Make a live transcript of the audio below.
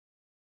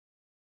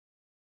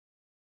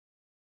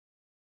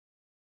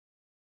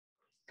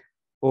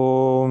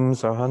Om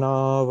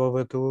Sahana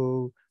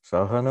Vavatu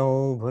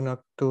Sahano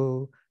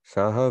Bhunaktu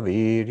Saha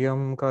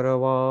Viryam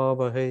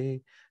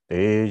Karavavahai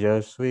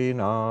Tejasvi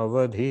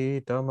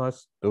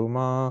Navadhitamastu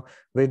Ma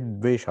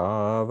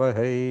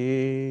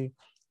Vidvishavahai.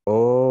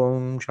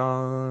 Om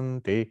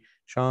Shanti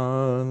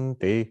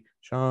Shanti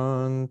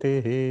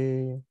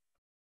Shanti.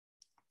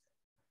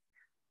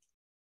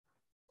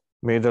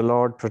 May the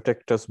Lord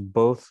protect us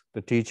both,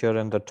 the teacher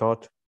and the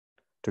taught,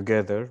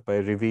 together by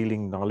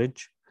revealing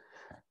knowledge.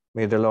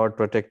 May the Lord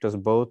protect us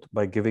both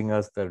by giving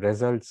us the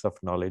results of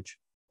knowledge.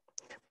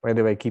 By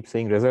the way, I keep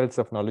saying results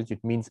of knowledge,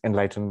 it means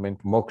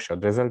enlightenment,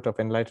 moksha. The result of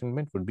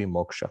enlightenment would be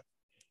moksha.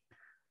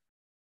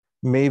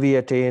 May we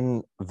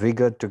attain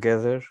vigor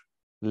together.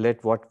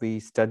 Let what we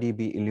study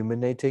be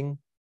illuminating.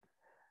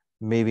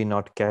 May we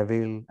not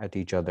cavil at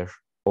each other.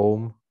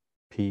 Om,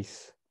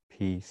 peace,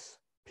 peace,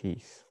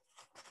 peace.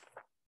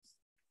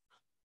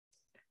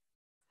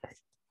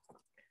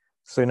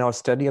 So in our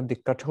study of the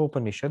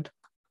Kathopanishad,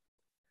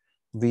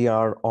 we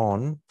are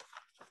on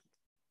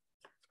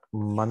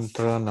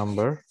mantra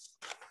number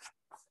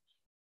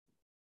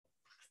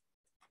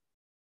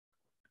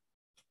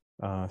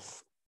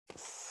 6,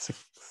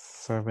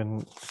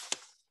 7,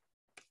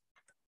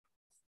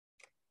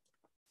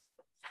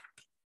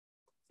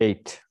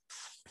 8.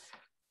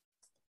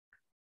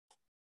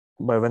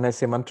 But when I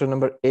say mantra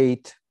number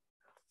 8,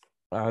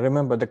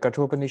 remember the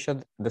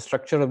Kathopanishad, the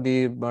structure of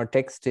the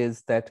text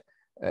is that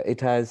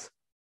it has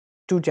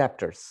 2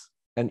 chapters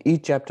and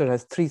each chapter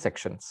has 3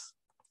 sections.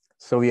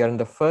 So we are in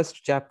the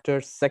first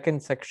chapter,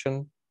 second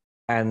section,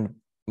 and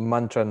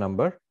mantra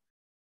number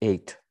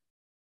 8,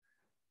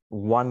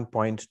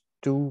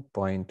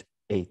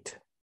 1.2.8. So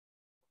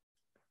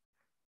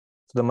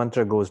the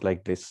mantra goes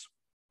like this.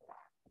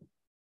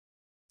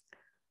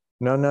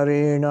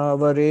 Nanarena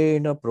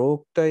varena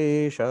prokta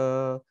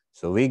esha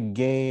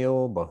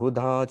suvigneyo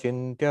bahudha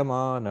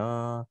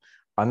chintyamana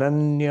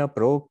ananya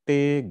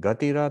prokte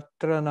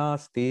gatiratra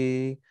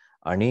nasti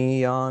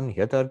aniyan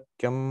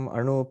hyatarkyam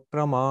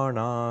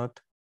anupramanat.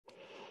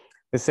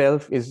 The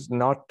self is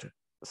not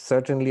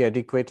certainly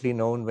adequately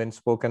known when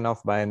spoken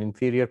of by an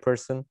inferior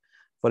person,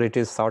 for it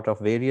is thought of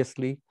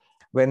variously.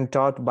 When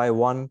taught by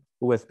one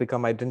who has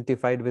become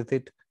identified with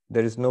it,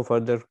 there is no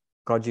further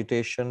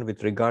cogitation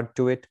with regard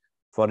to it,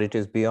 for it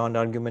is beyond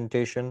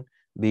argumentation,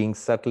 being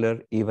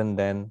subtler even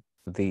than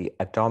the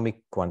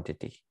atomic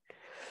quantity.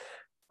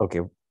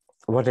 Okay,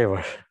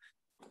 whatever.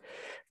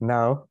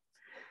 Now,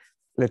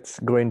 let's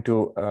go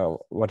into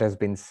what has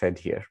been said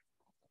here.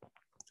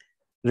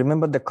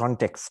 Remember the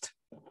context.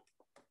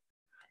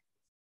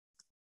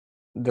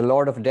 The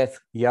Lord of Death,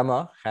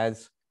 Yama,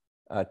 has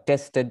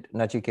tested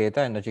Nachiketa,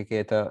 and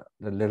Nachiketa,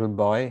 the little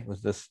boy,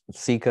 who's the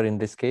seeker in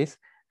this case,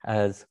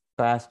 has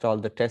passed all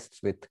the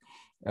tests with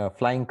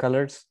flying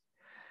colors.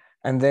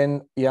 And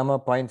then Yama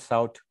points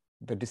out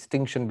the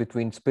distinction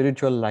between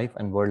spiritual life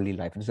and worldly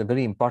life. It's a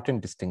very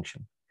important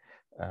distinction,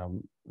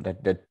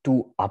 that they're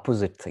 2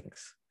 opposite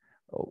things.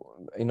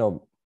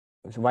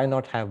 Why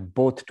not have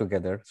both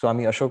together?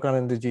 Swami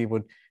Ashokanandaji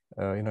would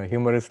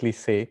humorously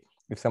say,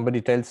 if somebody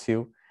tells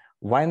you,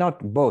 why not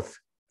both?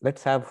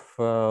 Let's have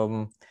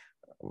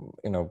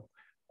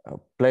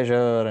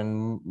pleasure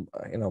and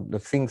the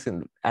things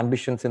and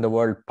ambitions in the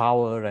world,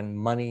 power and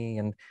money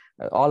and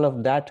all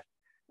of that.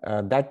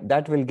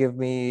 That will give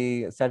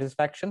me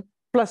satisfaction.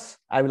 Plus,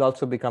 I will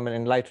also become an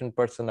enlightened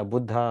person, a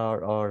Buddha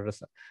or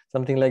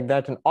something like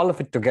that, and all of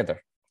it together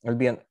will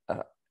be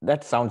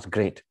that sounds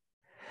great.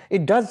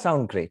 It does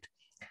sound great,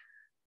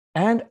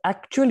 and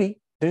actually,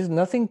 there is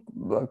nothing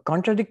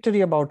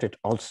contradictory about it.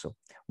 Also,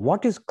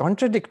 what is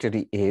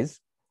contradictory is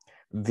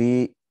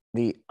the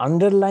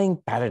underlying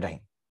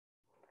paradigm.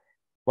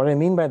 What I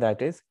mean by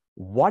that is,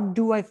 what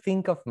do I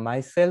think of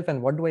myself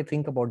and what do I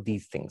think about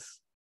these things?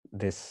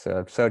 This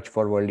search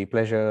for worldly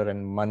pleasure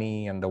and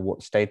money and the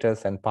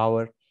status and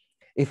power.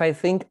 If I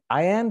think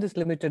I am this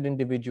limited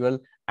individual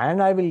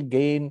and I will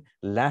gain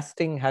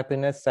lasting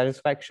happiness,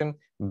 satisfaction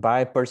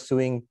by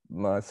pursuing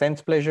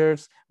sense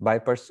pleasures, by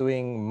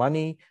pursuing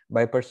money,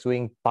 by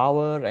pursuing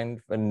power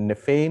and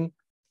fame,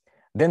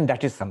 then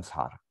that is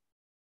samsara.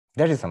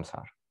 That is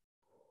samsara.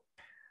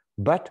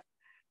 But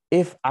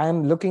if I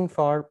am looking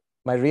for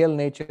my real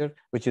nature,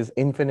 which is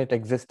infinite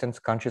existence,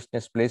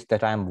 consciousness, bliss,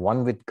 that I am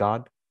one with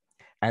God,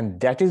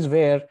 and that is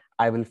where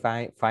I will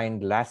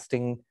find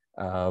lasting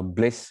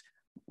bliss,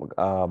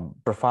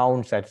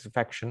 profound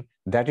satisfaction.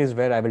 That is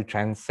where I will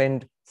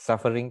transcend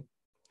suffering.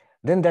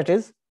 Then that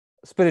is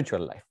spiritual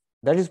life.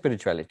 That is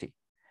spirituality.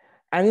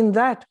 And in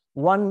that,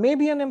 one may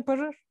be an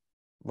emperor.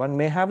 One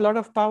may have a lot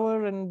of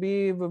power and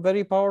be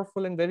very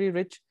powerful and very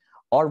rich.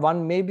 Or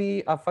one may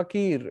be a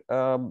fakir,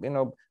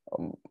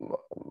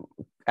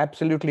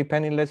 absolutely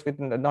penniless with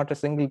not a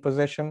single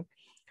possession.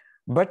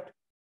 But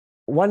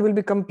one will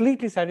be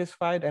completely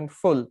satisfied and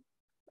full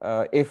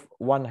if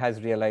one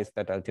has realized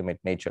that ultimate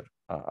nature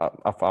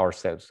of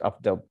ourselves,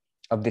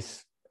 of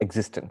this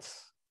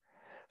existence.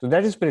 So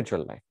that is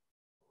spiritual life.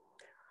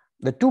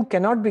 The 2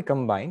 cannot be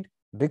combined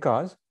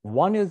because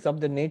one is of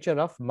the nature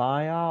of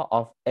maya,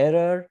 of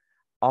error,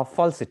 of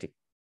falsity.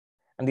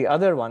 and the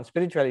other one,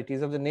 spirituality,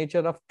 is of the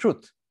nature of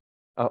truth,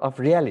 of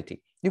reality.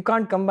 You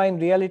can't combine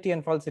reality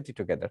and falsity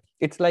together.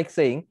 It's like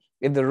saying,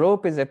 if the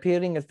rope is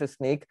appearing as the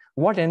snake,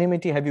 what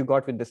enmity have you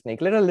got with the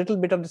snake? Let a little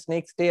bit of the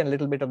snake stay and a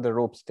little bit of the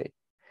rope stay.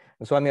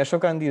 And Swami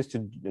Ashokananda used to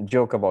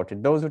joke about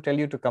it. Those who tell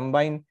you to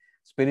combine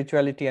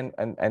spirituality and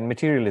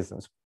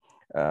materialisms,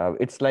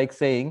 it's like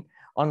saying,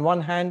 on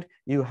one hand,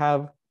 you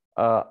have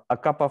a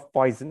cup of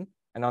poison,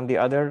 and on the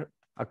other,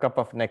 a cup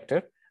of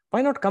nectar.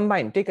 Why not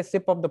combine? Take a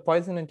sip of the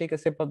poison and take a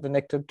sip of the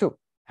nectar too.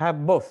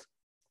 Have both.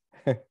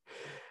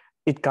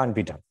 It can't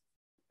be done.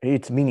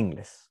 It's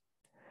meaningless.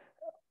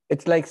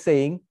 It's like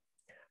saying,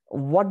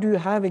 what do you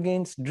have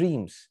against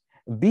dreams?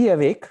 Be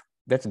awake,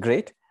 that's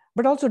great,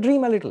 but also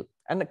dream a little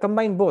and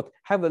combine both.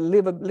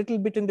 Live a little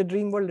bit in the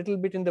dream world, little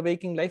bit in the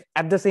waking life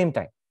at the same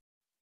time.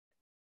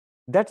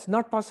 That's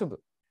not possible.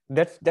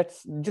 That's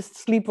just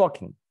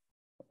sleepwalking.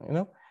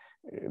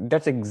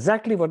 That's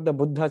exactly what the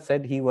Buddha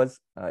said he was,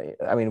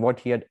 what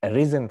he had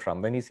arisen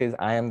from. When he says,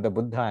 I am the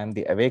Buddha, I am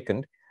the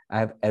awakened, I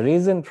have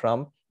arisen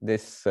from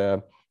this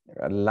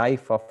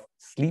life of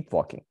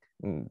sleepwalking,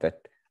 that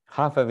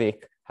half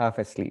awake, half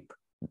asleep,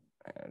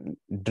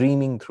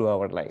 dreaming through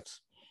our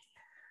lives.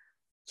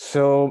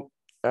 So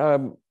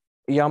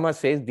Yama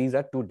says these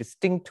are two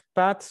distinct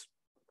paths,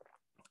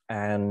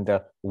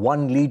 and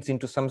one leads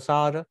into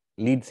samsara,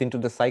 leads into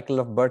the cycle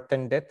of birth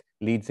and death,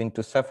 leads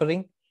into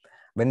suffering.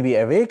 When we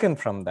awaken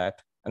from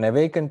that and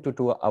awaken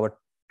to our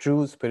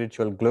true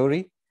spiritual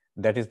glory,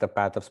 that is the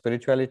path of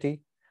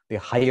spirituality, the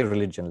higher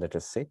religion, let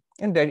us say.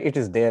 And that it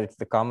is there, it's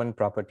the common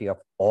property of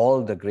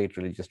all the great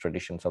religious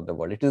traditions of the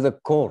world. It is the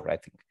core, I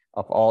think,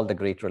 of all the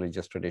great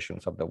religious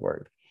traditions of the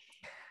world.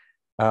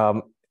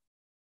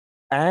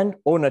 And,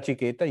 O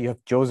Nachiketa, you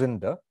have chosen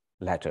the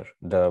latter,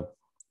 the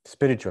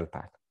spiritual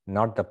path,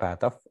 not the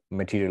path of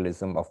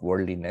materialism, of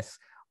worldliness,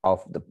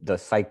 of the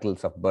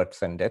cycles of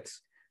births and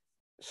deaths.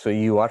 So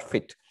you are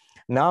fit.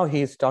 Now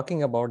he is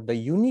talking about the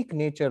unique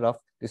nature of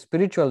the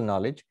spiritual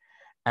knowledge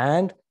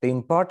and the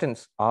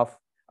importance of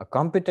a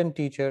competent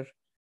teacher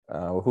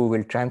who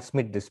will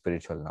transmit this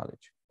spiritual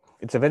knowledge.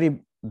 It's a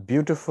very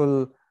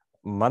beautiful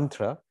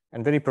mantra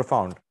and very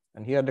profound.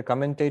 And here the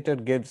commentator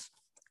gives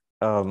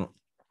an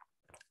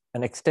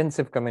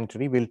extensive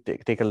commentary. We'll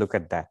take a look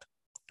at that.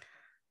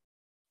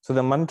 So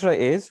the mantra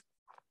is,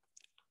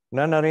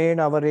 Na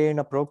narena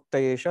avarena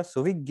proktayesha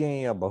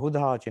suvigneya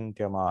bahudha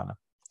chintyamana.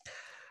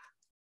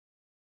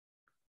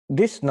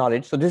 This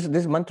knowledge, so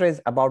this mantra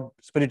is about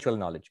spiritual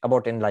knowledge,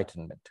 about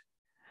enlightenment.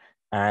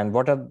 And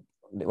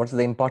what's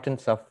the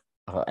importance of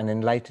an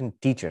enlightened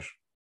teacher?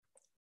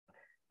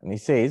 And he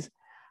says,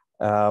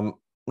 Na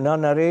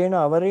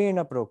narena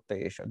avarena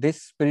proktayesha.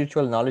 This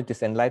spiritual knowledge,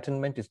 this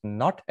enlightenment is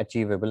not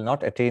achievable,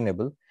 not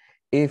attainable,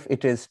 if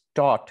it is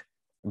taught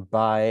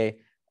by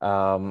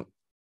an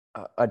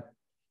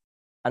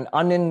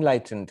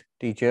unenlightened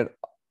teacher,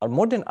 or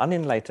more than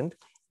unenlightened.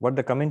 What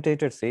the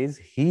commentator says,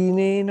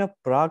 hinena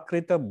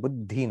prakrita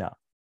buddhina,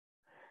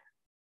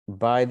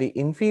 by the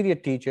inferior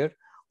teacher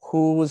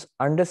whose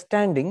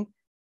understanding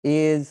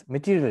is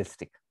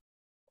materialistic.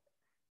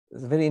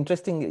 It's a very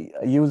interesting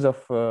use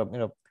of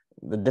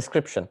the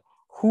description.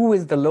 Who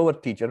is the lower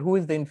teacher? Who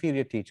is the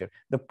inferior teacher?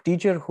 The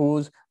teacher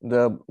whose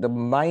the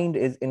mind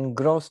is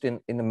engrossed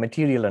in a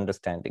material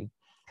understanding.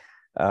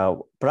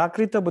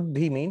 Prakrita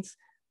buddhi means,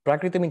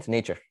 prakrita means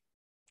nature.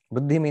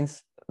 Buddhi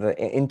means the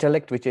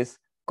intellect which is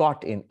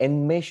caught in,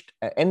 enmeshed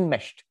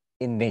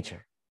in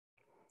nature.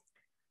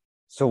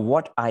 So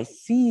what I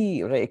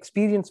see or I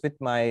experience with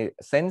my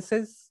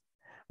senses,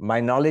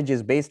 my knowledge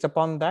is based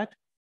upon that,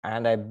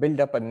 and I build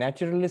up a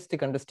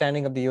naturalistic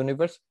understanding of the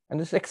universe, and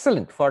it's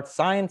excellent. For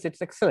science,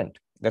 it's excellent.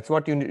 That's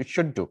what you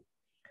should do.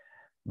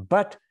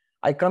 But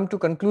I come to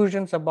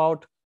conclusions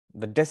about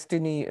the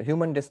destiny,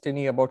 human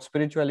destiny, about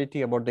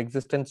spirituality, about the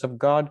existence of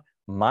God,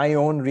 my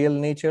own real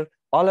nature,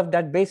 all of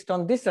that based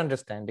on this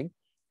understanding,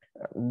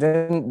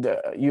 then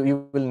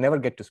you will never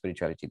get to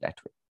spirituality that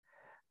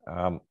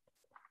way.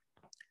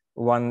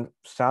 One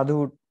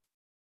sadhu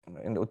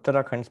in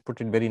Uttarakhand put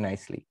it very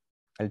nicely.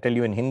 I'll tell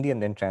you in Hindi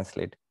and then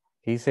translate.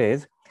 He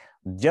says,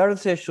 Jad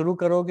se shuru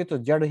karoge to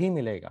jad hi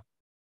milega.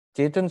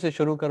 Chetan se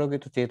shuru karoge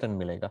to chetan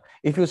milega.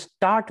 If you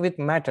start with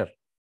matter,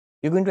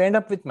 you're going to end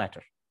up with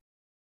matter.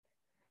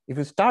 If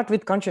you start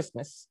with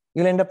consciousness,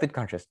 you'll end up with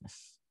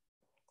consciousness.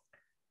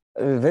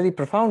 A very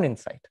profound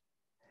insight.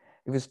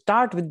 If you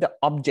start with the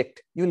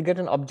object, you will get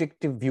an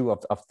objective view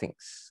of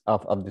things,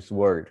 of this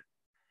world.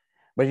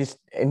 But you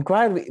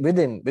inquire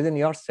within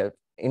yourself,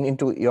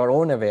 into your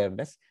own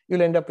awareness,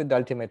 you'll end up with the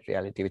ultimate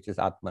reality, which is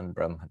Atman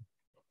Brahman.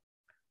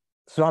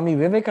 Swami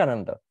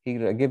Vivekananda, he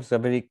gives a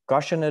very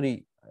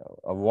cautionary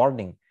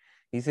warning.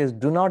 He says,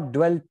 do not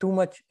dwell too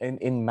much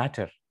in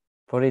matter,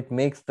 for it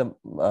makes the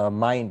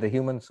mind, the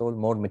human soul,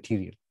 more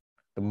material.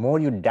 The more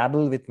you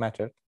dabble with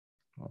matter,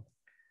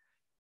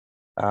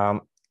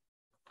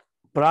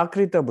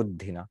 Prakrita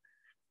Buddhina,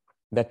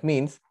 that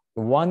means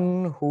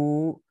one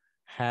who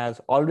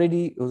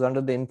who's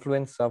under the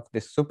influence of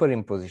this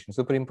superimposition.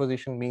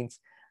 Superimposition means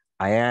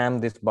I am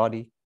this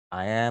body,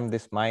 I am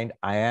this mind,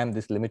 I am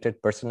this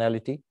limited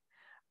personality.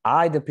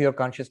 I, the pure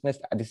consciousness,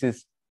 this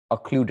is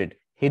occluded,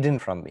 hidden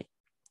from me.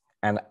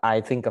 And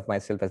I think of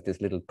myself as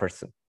this little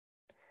person.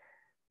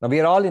 Now, we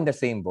are all in the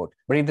same boat.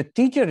 But if the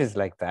teacher is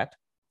like that,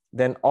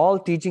 then all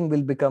teaching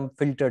will become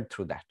filtered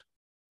through that.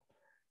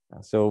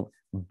 So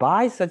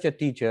by such a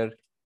teacher,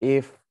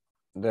 if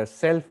the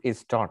self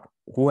is taught,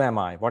 who am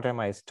I, what am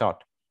I is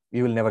taught,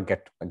 you will never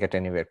get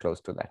anywhere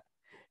close to that.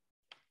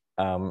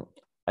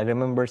 I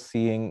remember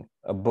seeing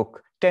a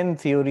book, 10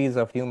 Theories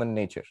of Human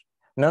Nature.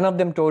 None of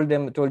them told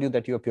you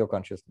that you are pure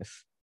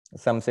consciousness.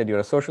 Some said you're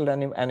a social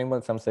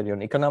animal, some said you're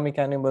an economic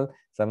animal,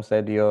 some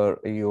said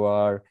you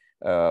are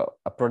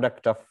a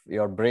product of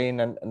your brain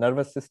and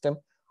nervous system.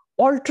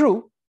 All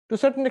true to a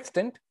certain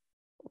extent.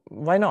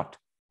 Why not?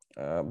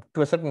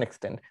 To a certain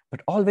extent,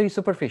 but all very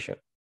superficial.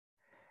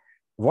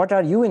 What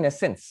are you in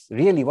essence?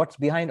 Really, what's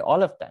behind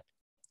all of that?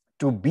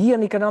 To be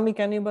an economic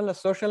animal, a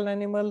social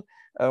animal,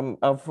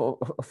 a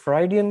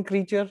Freudian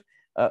creature,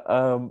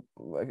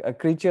 a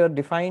creature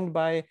defined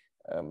by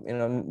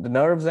the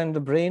nerves and the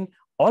brain,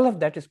 all of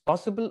that is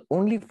possible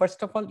only,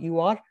 first of all, you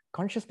are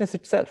consciousness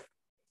itself.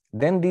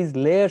 Then these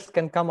layers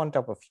can come on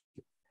top of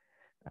you.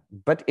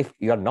 But if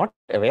you are not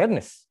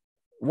awareness,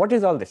 what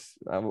is all this?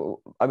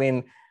 I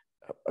mean,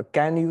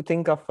 can you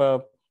think of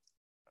a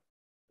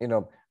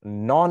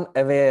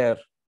non-aware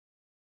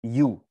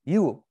you,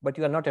 but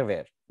you are not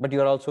aware, but you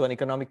are also an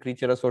economic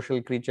creature, a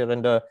social creature,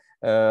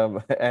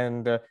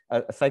 and a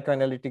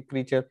psychoanalytic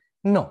creature?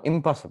 No,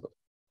 impossible.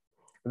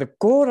 The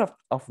core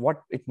of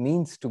what it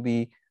means to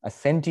be a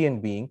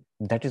sentient being,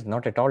 that is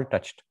not at all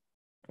touched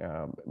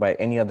by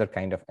any other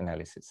kind of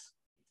analysis.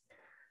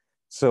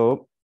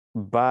 So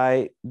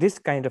by this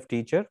kind of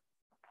teacher,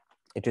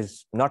 it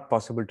is not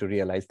possible to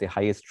realize the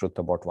highest truth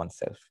about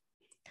oneself.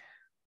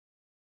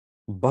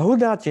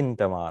 Bahuda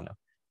Chintamana,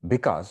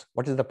 because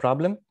what is the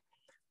problem?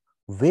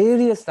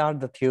 Various are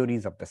the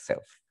theories of the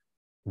self.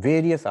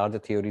 Various are the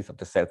theories of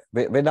the self.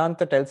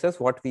 Vedanta tells us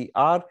what we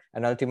are,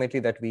 and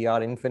ultimately that we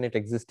are infinite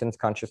existence,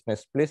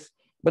 consciousness, bliss.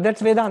 But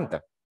that's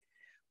Vedanta.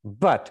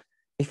 But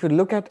if you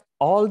look at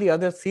all the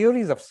other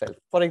theories of self,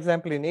 for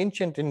example, in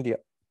ancient India,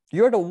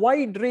 you had a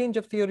wide range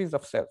of theories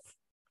of self.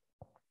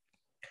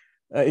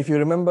 If you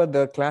remember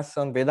the class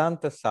on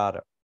Vedanta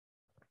Sara,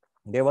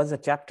 there was a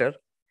chapter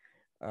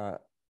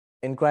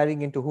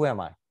inquiring into who am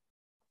I.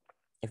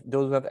 If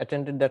those who have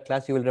attended that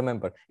class, you will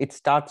remember. It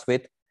starts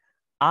with,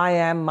 I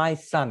am my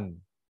son.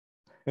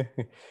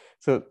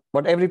 So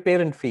what every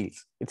parent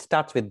feels, it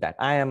starts with that.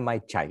 I am my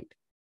child.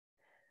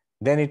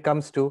 Then it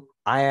comes to,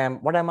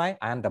 what am I?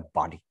 I am the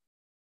body.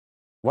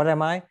 What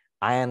am I?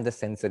 I am the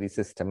sensory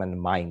system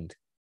and mind.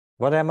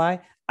 What am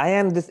I? I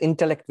am this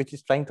intellect which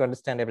is trying to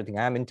understand everything.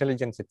 I am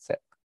intelligence itself.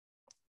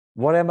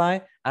 What am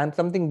I? I am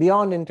something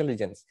beyond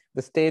intelligence.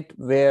 The state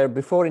where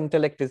before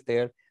intellect is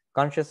there,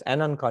 conscious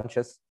and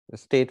unconscious, the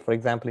state, for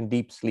example, in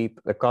deep sleep,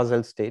 the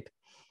causal state,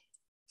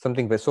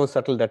 something very so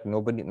subtle that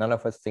none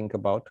of us think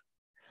about.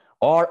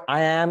 Or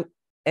I am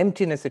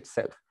emptiness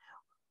itself.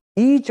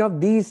 Each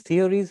of these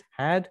theories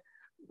had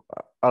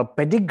a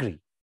pedigree,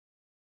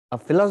 a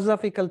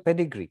philosophical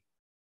pedigree.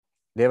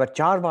 There were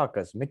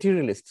Charvakas,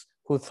 materialists,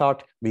 who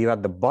thought we are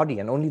the body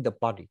and only the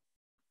body.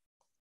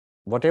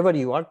 Whatever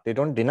you are, they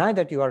don't deny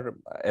that you are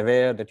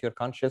aware, that you're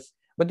conscious,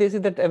 but they say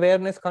that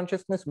awareness,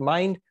 consciousness,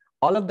 mind,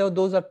 all of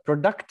those are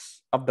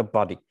products of the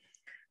body.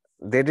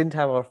 They didn't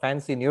have our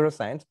fancy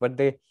neuroscience, but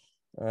they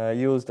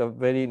used a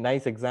very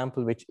nice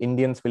example which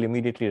Indians will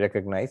immediately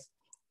recognize.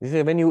 They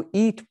say when you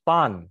eat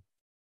pan,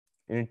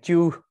 you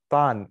chew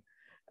pan,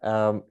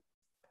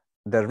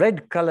 the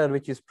red color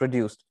which is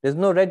produced, there's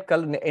no red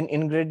color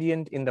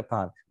ingredient in the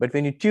pan, but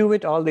when you chew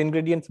it, all the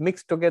ingredients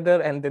mix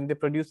together and then they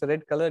produce a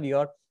red color.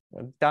 Your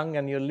tongue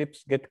and your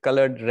lips get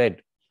colored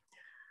red.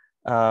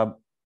 That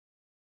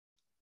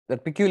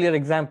peculiar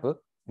example,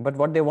 but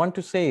what they want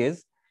to say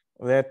is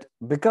that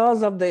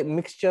because of the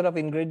mixture of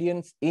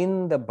ingredients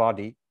in the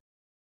body,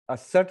 a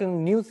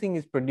certain new thing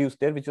is produced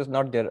there which was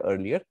not there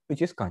earlier,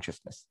 which is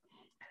consciousness.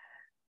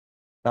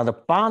 Now the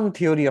pan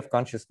theory of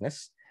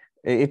consciousness,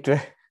 it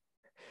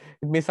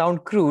may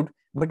sound crude,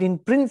 but in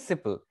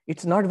principle,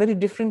 it's not very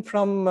different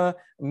from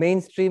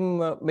mainstream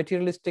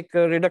materialistic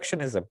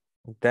reductionism,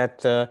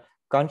 that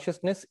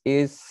consciousness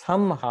is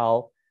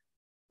somehow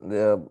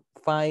the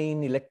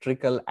fine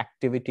electrical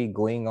activity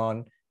going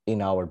on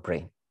in our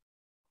brain.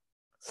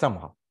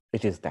 Somehow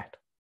it is that,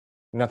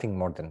 nothing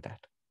more than that.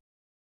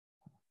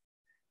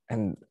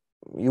 And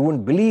you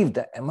wouldn't believe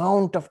the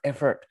amount of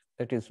effort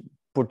that is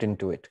put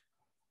into it.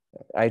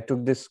 I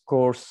took this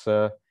course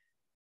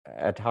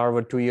at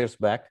Harvard 2 years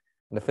back,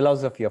 the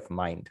philosophy of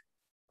mind.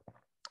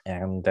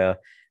 And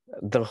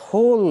the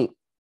whole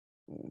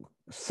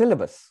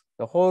syllabus,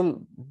 the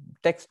whole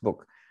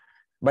textbook,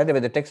 by the way,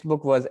 the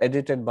textbook was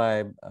edited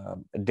by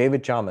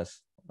David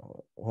Chalmers,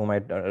 whom I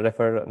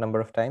refer a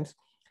number of times.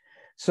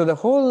 So the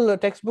whole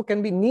textbook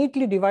can be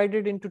neatly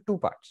divided into two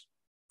parts.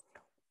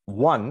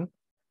 One,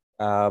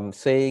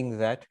 saying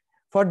that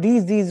for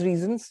these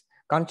reasons,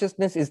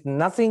 consciousness is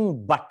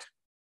nothing but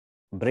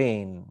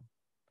brain,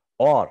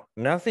 or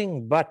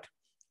nothing but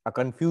a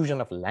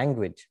confusion of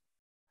language.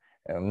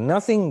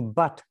 Nothing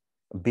but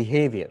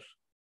behavior.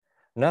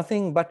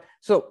 Nothing but,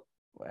 so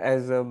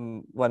as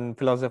one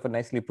philosopher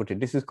nicely put it,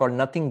 this is called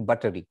nothing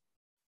buttery.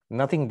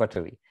 Nothing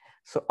buttery.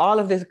 So all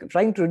of this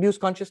trying to reduce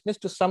consciousness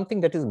to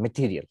something that is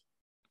material.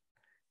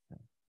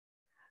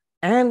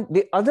 And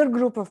the other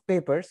group of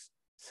papers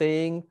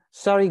saying,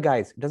 sorry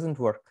guys, it doesn't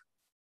work.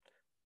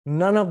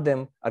 None of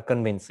them are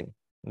convincing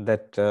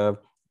that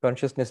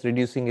consciousness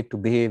reducing it to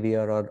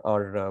behavior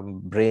or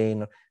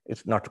brain,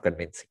 it's not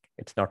convincing.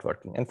 It's not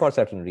working, and for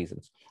certain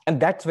reasons. And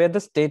that's where the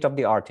state of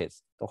the art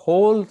is. The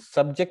whole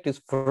subject is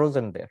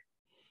frozen there.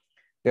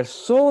 There are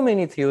so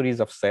many theories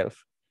of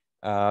self.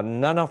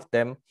 None of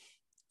them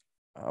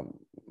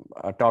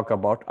talk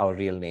about our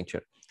real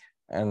nature.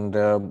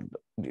 And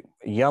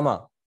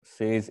Yama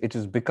says it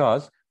is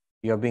because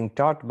you're being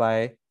taught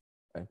by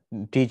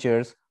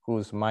teachers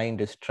whose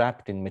mind is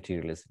trapped in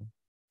materialism.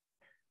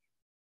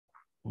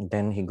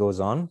 Then he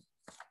goes on.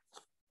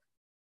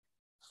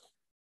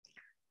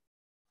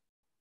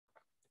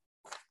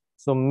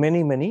 So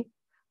many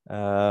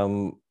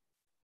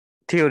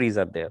theories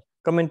are there.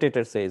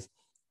 Commentator says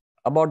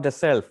about the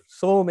self,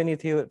 so many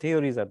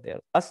theories are there.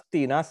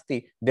 Asti,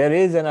 nasti, there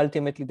is an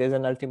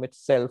ultimate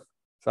self.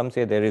 Some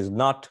say there is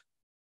not.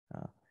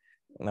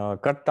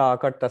 Karta,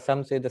 akarta,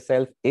 some say the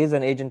self is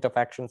an agent of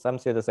action. Some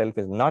say the self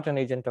is not an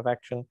agent of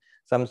action.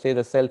 Some say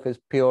the self is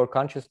pure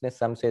consciousness.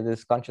 Some say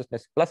there's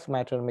consciousness plus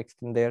matter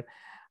mixed in there.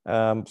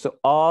 So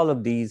all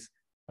of these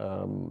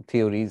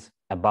theories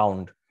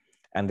abound,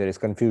 and there is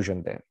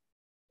confusion there.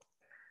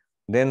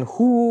 Then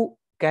who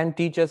can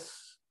teach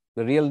us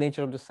the real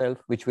nature of the self,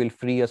 which will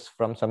free us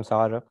from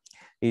samsara?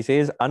 He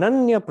says,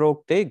 Ananya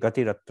prokte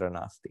gatiratra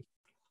nasti.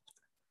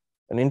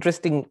 An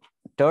interesting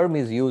term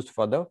is used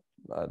for the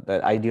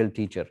ideal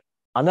teacher.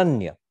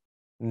 Ananya,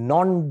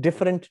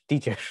 non-different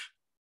teacher.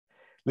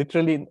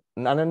 Literally,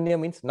 Ananya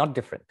means not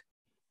different.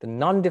 The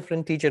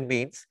non-different teacher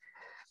means,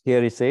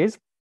 here he says,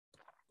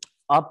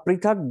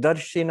 Aprithak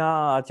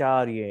darshina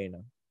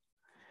acharyena.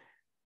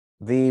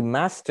 The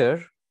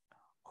master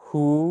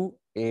who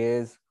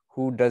sees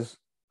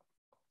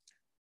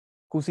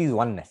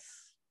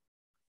oneness,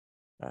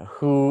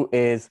 who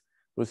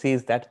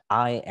sees that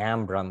I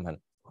am Brahman.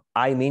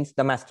 I means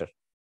the master.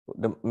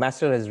 The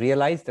master has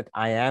realized that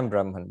I am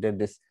Brahman. There's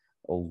this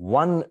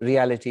one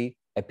reality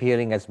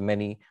appearing as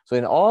many. So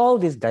in all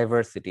this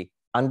diversity,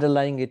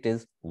 underlying it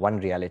is one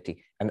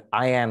reality, and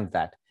I am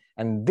that.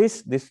 And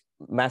this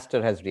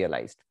master has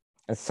realized.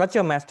 And such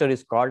a master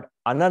is called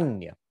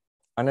Ananya.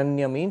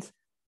 Ananya means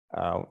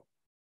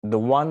the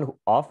one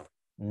of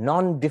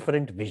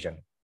non-different vision.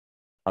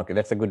 Okay,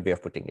 that's a good way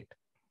of putting it.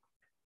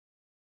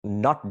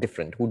 Not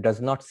different, who does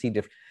not see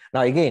different.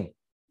 Now again,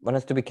 one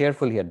has to be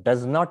careful here.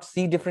 Does not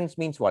see difference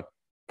means what?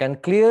 Can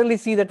clearly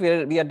see that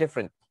we are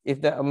different.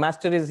 If the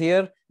master is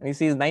here and he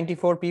sees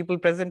 94 people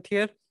present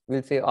here,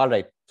 we'll say, all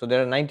right, so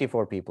there are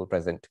 94 people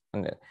present.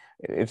 And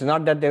it's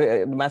not that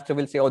the master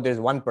will say, oh, there's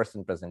one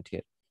person present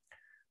here.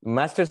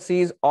 Master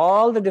sees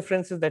all the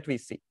differences that we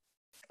see,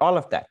 all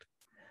of that,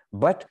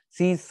 but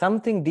sees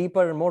something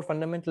deeper and more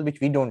fundamental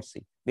which we don't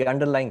see, the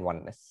underlying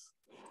oneness.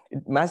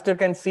 Master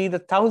can see the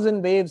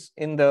 1,000 waves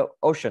in the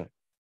ocean,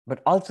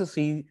 but also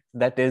see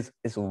that is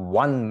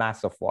one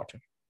mass of water.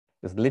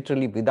 It's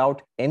literally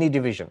without any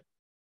division.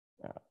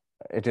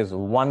 It is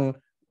one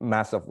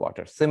mass of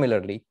water.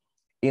 Similarly,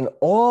 in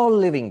all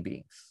living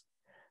beings,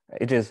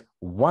 it is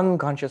one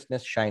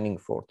consciousness shining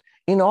forth.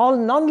 In all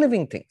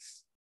non-living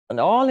things and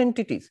all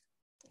entities,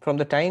 from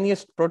the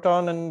tiniest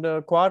proton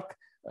and quark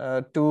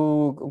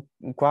to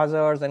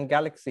quasars and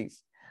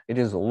galaxies, it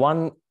is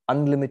one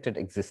unlimited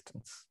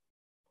existence.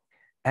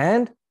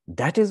 And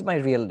that is my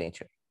real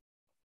nature.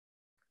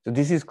 So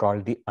this is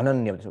called the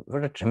Ananya.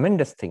 What a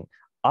tremendous thing.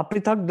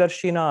 Aprithak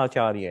darshina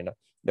acharyena.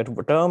 That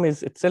term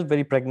is itself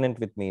very pregnant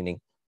with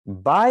meaning.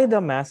 By the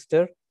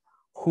master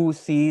who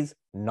sees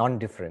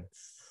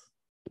non-difference.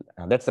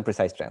 That's the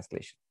precise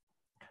translation.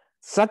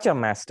 Such a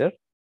master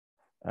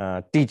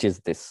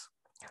teaches this.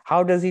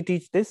 How does he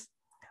teach this?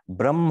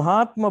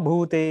 Brahmatma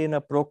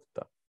bhutena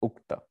prokta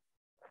ukta.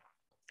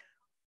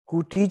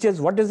 Who teaches,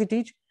 what does he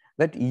teach?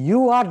 That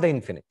you are the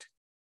infinite.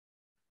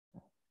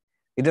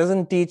 It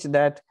doesn't teach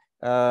that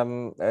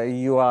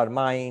you are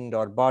mind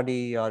or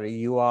body, or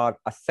you are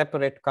a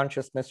separate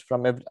consciousness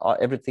from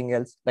everything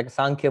else. Like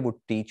Sankhya would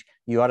teach,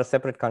 you are a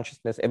separate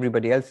consciousness,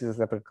 everybody else is a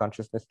separate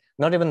consciousness.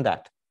 Not even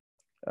that.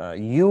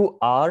 You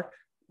are,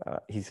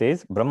 he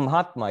says,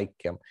 Brahmatma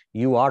Aikyam.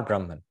 You are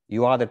Brahman.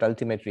 You are that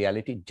ultimate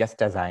reality,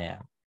 just as I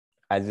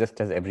am, just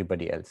as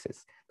everybody else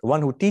is. The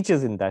one who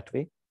teaches in that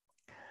way,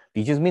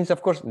 teaches means,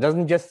 of course,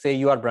 doesn't just say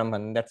you are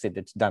Brahman, that's it,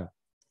 it's done.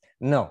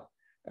 No.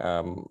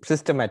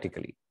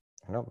 Systematically,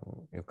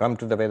 you come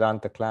to the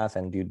Vedanta class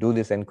and you do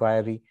this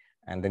inquiry,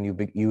 and then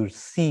you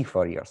see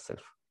for yourself.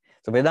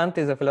 So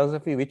Vedanta is a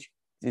philosophy which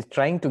is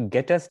trying to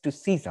get us to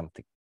see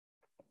something,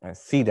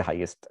 see the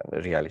highest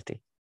reality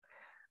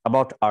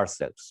about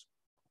ourselves.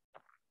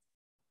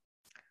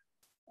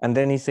 And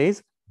then he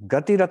says,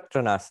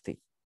 Gatiratra nasti.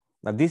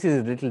 Now this is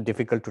a little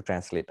difficult to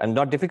translate, and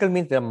not difficult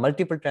means there are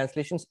multiple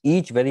translations,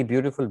 each very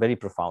beautiful, very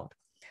profound.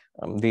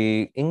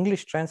 The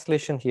English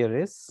translation here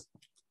is,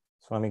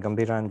 Swami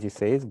Gambhiranji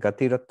says,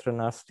 Gatiratra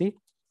Nasti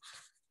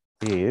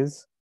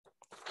is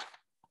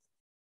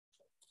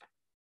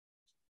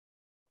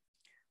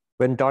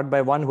when taught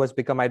by one who has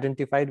become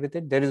identified with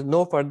it, there is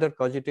no further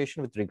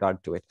cogitation with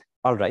regard to it.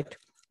 All right,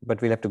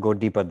 but we'll have to go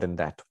deeper than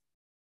that.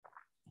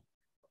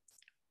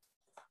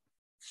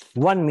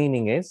 One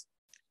meaning is,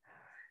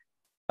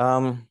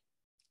 gati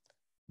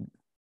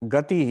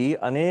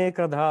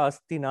anekadha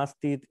asti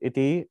nasti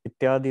iti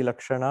ityadi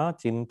lakshana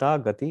chinta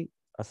gati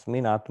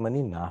asmin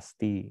atmani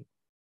nasti.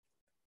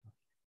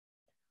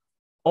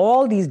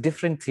 All these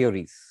different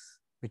theories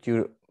which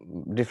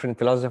different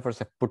philosophers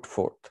have put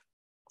forth,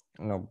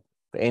 the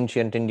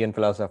ancient Indian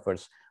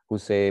philosophers who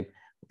say,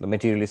 the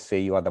materialists say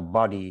you are the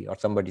body, or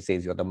somebody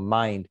says you are the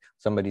mind,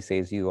 somebody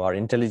says you are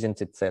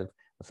intelligence itself,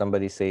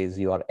 somebody says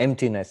you are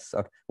emptiness,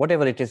 or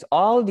whatever it is,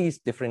 all these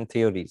different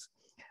theories,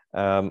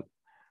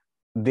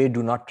 they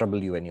do not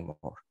trouble you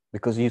anymore,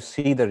 because you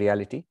see the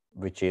reality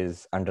which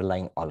is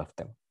underlying all of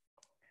them.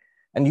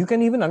 And you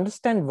can even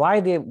understand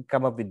why they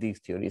come up with these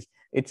theories.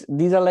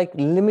 These are like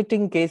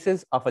limiting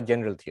cases of a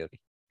general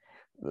theory.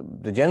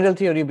 The general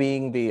theory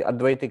being the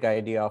Advaitic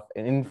idea of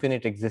an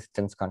infinite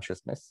existence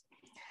consciousness.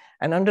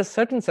 And under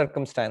certain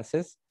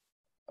circumstances,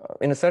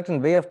 in a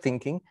certain way of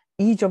thinking,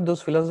 each of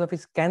those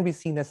philosophies can be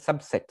seen as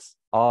subsets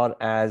or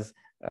as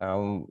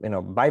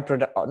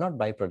byproduct, or not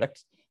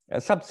byproducts,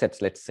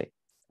 subsets, let's say,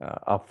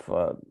 of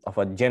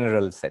a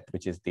general set,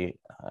 which is the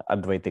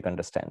Advaitic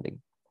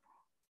understanding.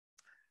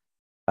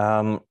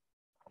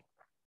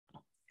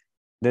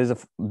 There's a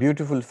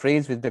beautiful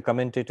phrase which the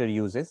commentator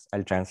uses.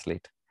 I'll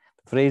translate.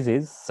 The phrase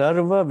is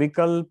Sarva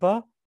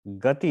Vikalpa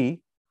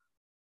Gati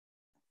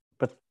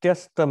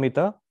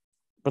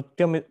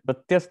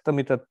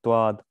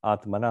Pratyastamitatvad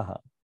Atmanaha.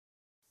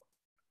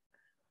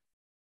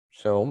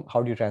 So,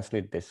 how do you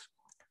translate this?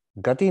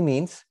 Gati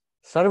means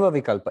Sarva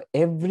Vikalpa,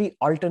 every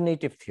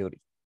alternative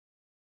theory.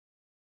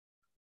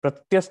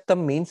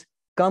 Pratyastam means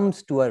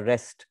comes to a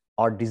rest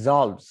or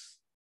dissolves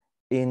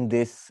in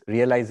this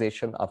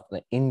realization of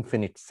the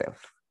infinite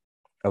self.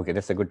 Okay,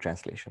 that's a good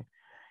translation.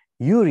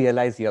 You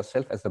realize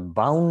yourself as a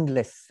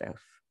boundless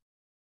self.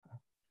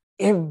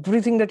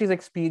 Everything that is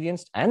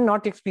experienced and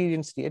not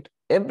experienced yet,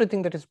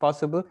 everything that is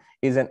possible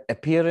is an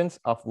appearance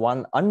of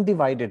one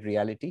undivided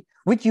reality,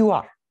 which you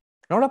are,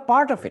 not a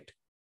part of it,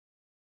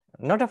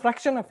 not a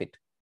fraction of it,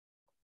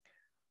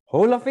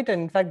 whole of it.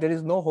 And in fact, there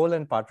is no whole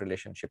and part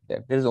relationship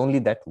there. There is only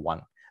that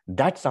one.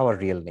 That's our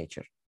real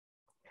nature.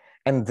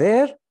 And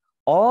there,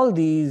 all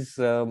these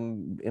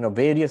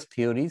various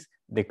theories,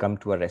 they come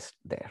to a rest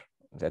there,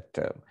 that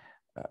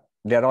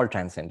they are all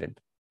transcended.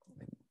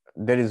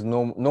 There is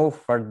no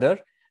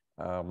further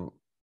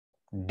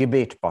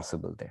debate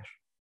possible there.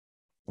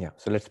 Yeah,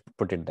 so let's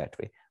put it that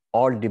way.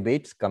 All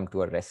debates come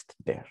to a rest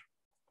there.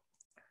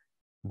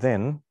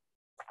 Then,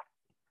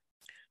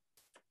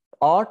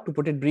 or to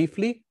put it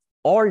briefly,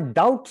 all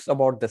doubts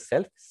about the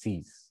self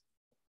cease.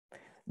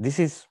 This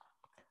is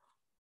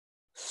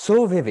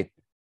so vivid,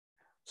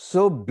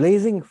 so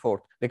blazing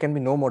forth, there can be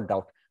no more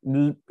doubt.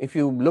 If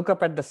you look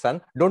up at the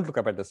sun, don't look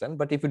up at the sun,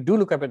 but if you do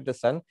look up at the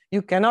sun,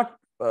 you cannot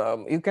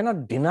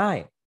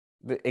deny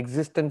the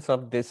existence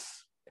of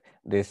this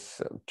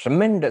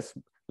tremendous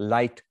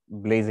light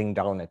blazing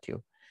down at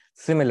you.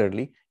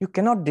 Similarly, you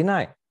cannot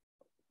deny,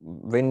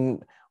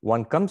 when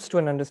one comes to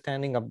an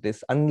understanding of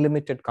this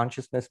unlimited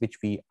consciousness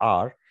which we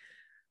are,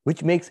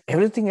 which makes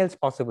everything else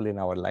possible in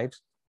our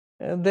lives,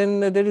 then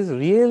there is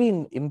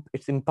really,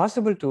 it's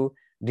impossible to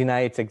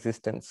deny its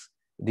existence,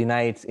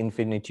 deny its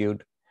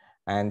infinitude,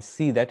 and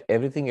see that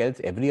everything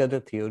else, every other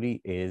theory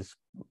is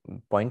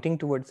pointing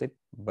towards it,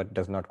 but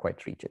does not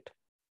quite reach it.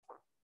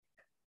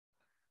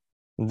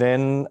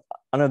 Then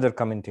another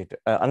commentator,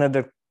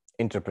 another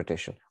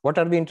interpretation. What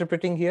are we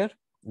interpreting here?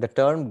 The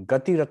term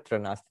Gatiratra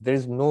Nasti. There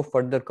is no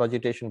further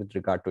cogitation with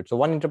regard to it. So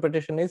one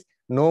interpretation is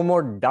no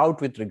more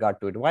doubt with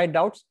regard to it. Why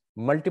doubts?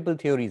 Multiple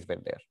theories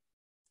were there.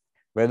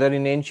 Whether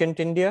in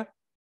ancient India,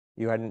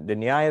 you had the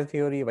Nyaya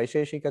theory,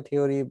 Vaisheshika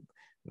theory,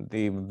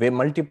 the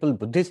multiple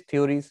Buddhist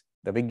theories,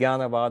 the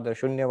Vijnanavada,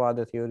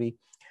 Shunyavada theory,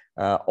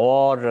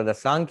 or the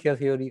Sankhya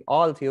theory,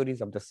 all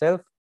theories of the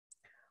self,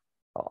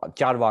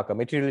 Charvaka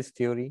materialist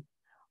theory,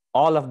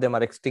 all of them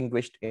are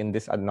extinguished in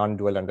this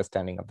non-dual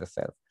understanding of the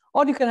self.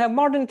 Or you can have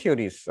modern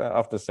theories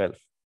of the self.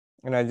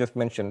 And I just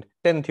mentioned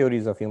 10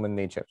 theories of human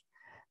nature.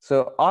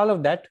 So all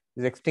of that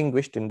is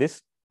extinguished in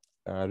this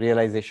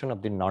realization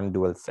of the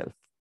non-dual self.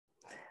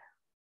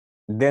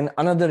 Then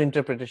another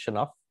interpretation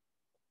of,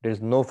 there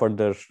is no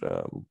further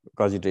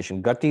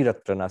cogitation, Gati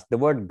Ratranas. The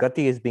word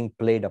Gati is being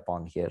played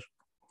upon here.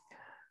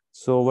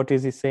 So what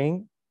is he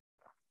saying?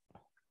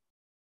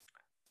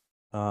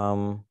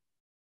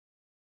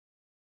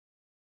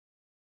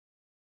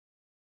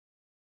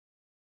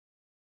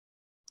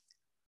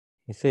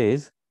 He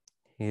says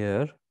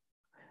here,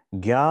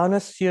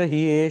 Jnanasya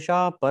hi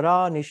esha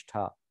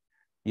paranishta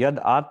yad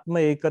atma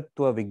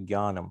ekatva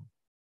vijnanam.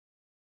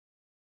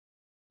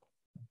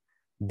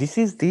 This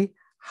is the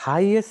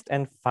highest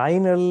and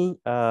final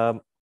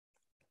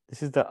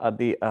This is the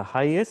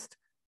highest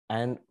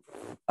and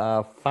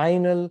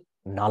final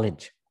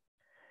knowledge.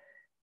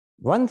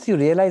 Once you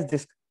realize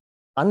this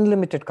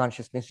unlimited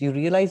consciousness, you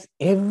realize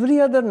every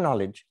other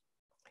knowledge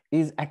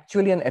is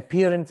actually an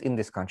appearance in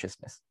this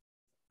consciousness.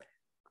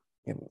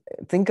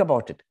 Think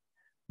about it.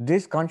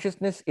 This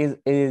consciousness is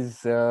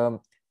the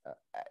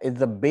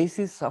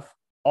basis of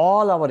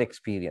all our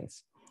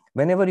experience.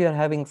 Whenever you are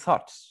having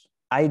thoughts,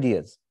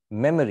 ideas,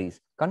 memories,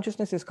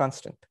 consciousness is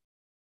constant.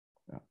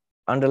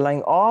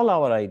 Underlying all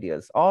our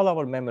ideas, all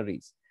our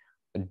memories,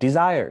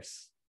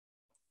 desires,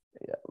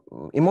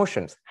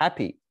 emotions,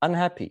 happy,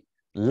 unhappy,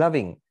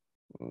 loving,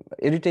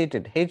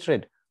 irritated,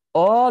 hatred,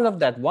 all of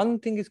that, one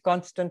thing is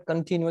constant,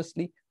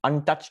 continuously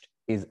untouched,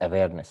 is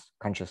awareness,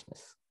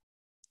 consciousness.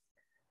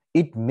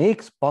 It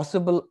makes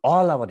possible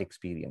all our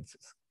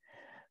experiences.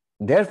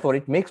 Therefore,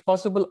 it makes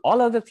possible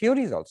all other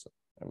theories also.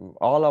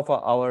 All of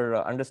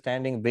our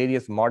understanding,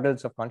 various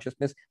models of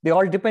consciousness, they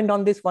all depend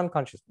on this one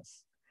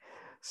consciousness.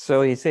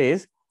 So he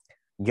says,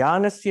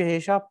 Jnanasya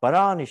hesha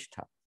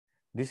paranishtha.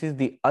 This is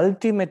the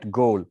ultimate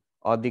goal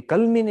or the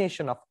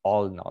culmination of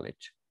all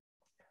knowledge.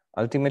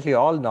 Ultimately,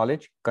 all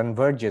knowledge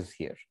converges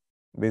here.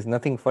 There is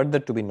nothing further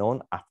to be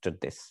known after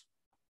this.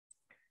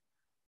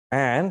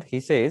 And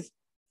he says,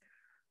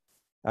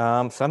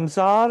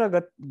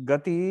 samsara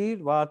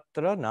gatir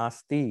vatra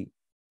nasti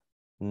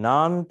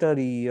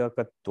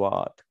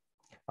nantariyakatvat.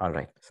 All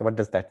right, so what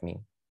does that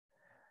mean?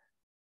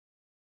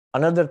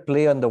 Another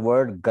play on the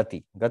word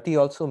gati. Gati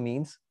also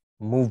means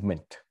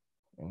movement.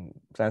 In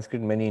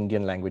Sanskrit, many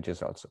Indian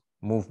languages also,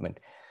 movement.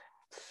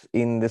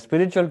 In the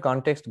spiritual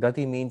context,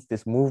 gati means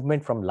this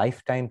movement from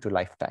lifetime to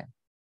lifetime,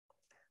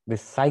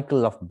 this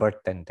cycle of birth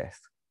and death.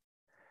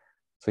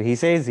 So he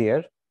says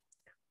here,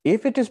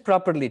 if it is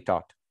properly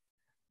taught,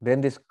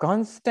 then this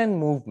constant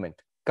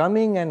movement,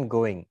 coming and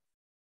going,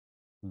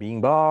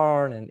 being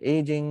born and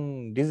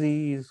aging,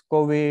 disease,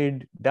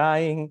 COVID,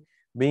 dying,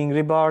 being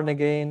reborn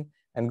again,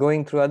 and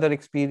going through other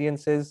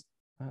experiences,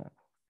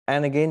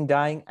 and again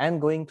dying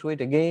and going through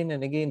it again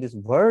and again, this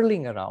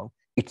whirling around,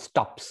 it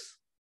stops.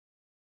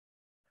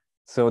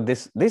 So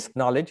this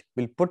knowledge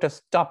will put a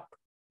stop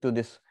to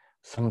this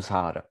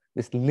samsara,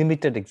 this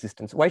limited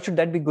existence. Why should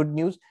that be good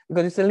news?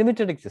 Because it's a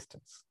limited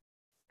existence.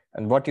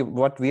 And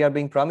what we are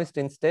being promised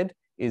instead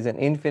is an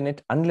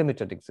infinite,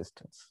 unlimited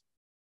existence.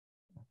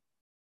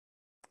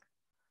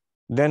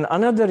 Then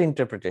another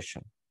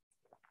interpretation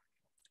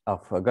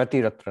of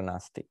Gati Ratra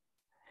Nasti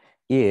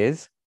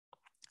is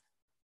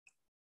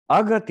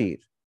Agatir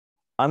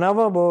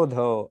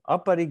Anavabodho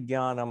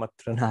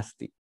Aparijnanamatra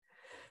Nasti.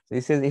 So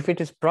he says, if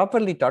it is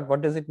properly taught,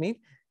 what does it mean?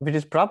 If it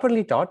is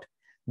properly taught,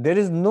 there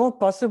is no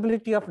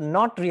possibility of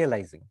not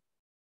realizing.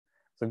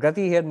 So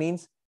Gati here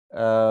means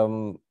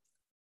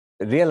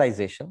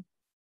realization.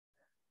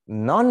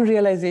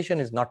 Non-realization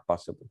is not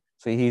possible.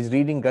 So he is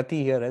reading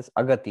Gati here as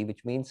Agati,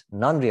 which means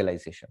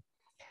non-realization.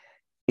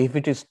 If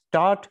it is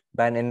taught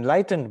by an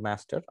enlightened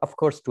master, of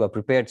course, to a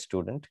prepared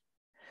student,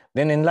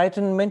 then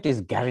enlightenment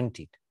is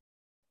guaranteed.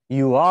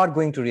 You are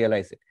going to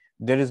realize it.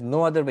 There is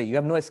no other way. You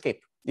have no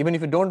escape. Even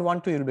if you don't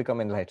want to, you'll become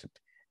enlightened.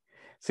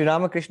 Sri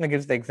Ramakrishna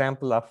gives the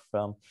example of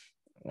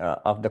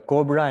the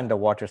cobra and the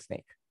water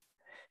snake.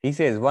 He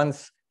says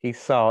once he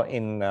saw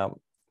in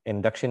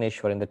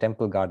Dakshineshwar, in the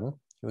temple garden,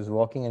 he was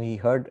walking and he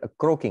heard a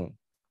croaking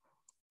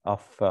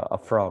of a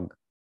frog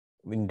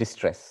in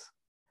distress.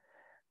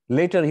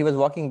 Later, he was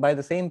walking by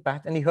the same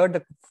path and he heard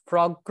the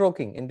frog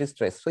croaking in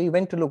distress. So he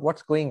went to look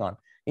what's going on.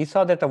 He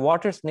saw that a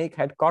water snake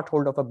had caught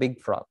hold of a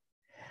big frog.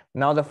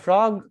 Now the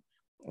frog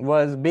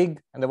was big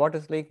and the water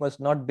snake was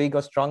not big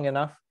or strong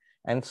enough.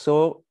 And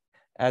so,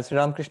 as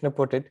Ramakrishna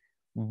put it,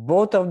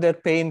 both of their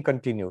pain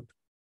continued.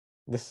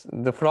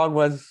 The frog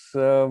was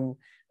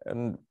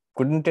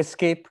couldn't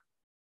escape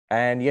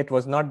and yet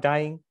was not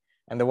dying.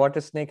 And the water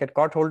snake had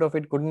caught hold of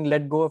it, couldn't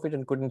let go of it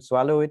and couldn't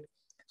swallow it.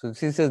 So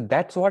he says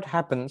that's what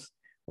happens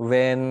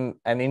when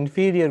an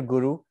inferior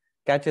guru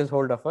catches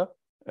hold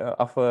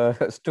of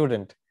a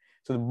student.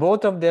 So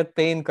both of their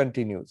pain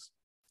continues.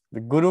 The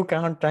guru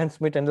cannot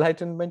transmit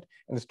enlightenment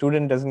and the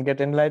student doesn't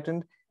get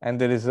enlightened, and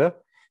there is a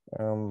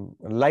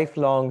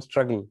lifelong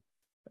struggle,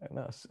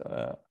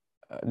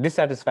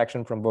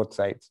 dissatisfaction from both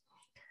sides.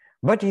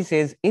 But he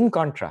says, in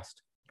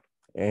contrast,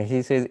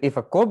 he says if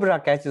a cobra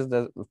catches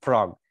the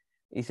frog,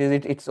 he says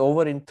it's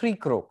over in 3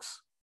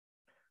 croaks.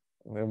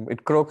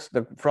 It croaks,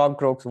 the frog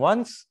croaks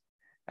once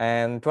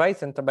and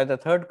twice, and by the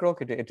 3rd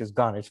croak, it is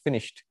gone, it's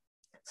finished.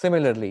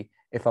 Similarly,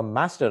 if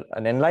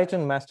an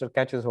enlightened master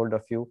catches hold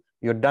of you,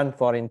 you're done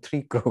for in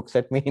 3 croaks.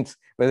 That means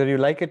whether you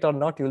like it or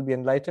not, you will be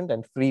enlightened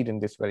and freed in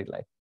this very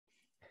life.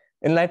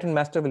 Enlightened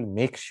master will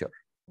make sure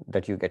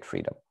that you get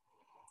freedom.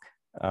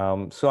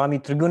 Swami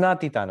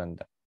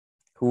Trigunatitananda,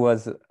 who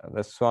was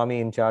the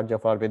Swami in charge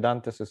of our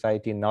Vedanta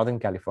Society in Northern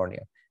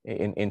California,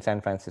 in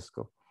San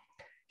Francisco,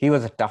 he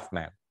was a tough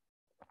man.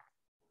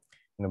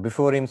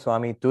 Before him,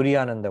 Swami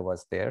Turiyananda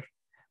was there,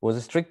 who was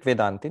a strict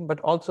Vedantin, but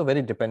also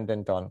very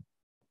dependent on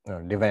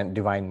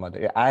divine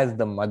mother. As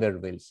the mother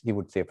wills, he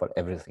would say, for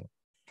everything.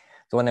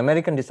 So an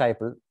American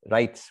disciple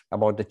writes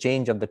about the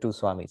change of the 2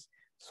 Swamis.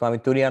 Swami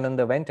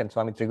Turiyananda went and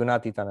Swami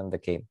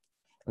Trigunatitananda came.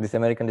 And this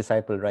American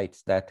disciple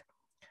writes that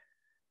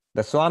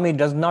the Swami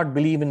does not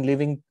believe in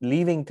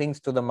leaving things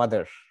to the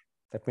mother.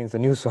 That means the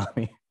new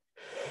Swami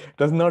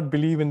does not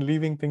believe in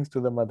leaving things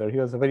to the mother. He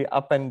was a very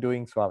up and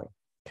doing Swami.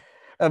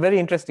 A very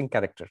interesting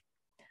character,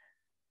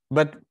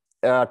 but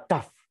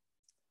tough.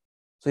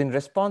 So in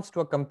response to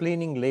a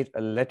complaining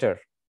letter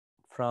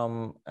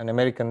from an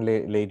American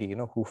lady,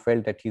 who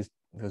felt that he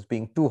was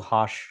being too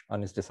harsh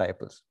on his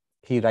disciples,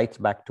 he writes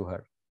back to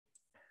her,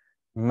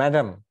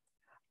 "Madam,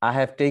 I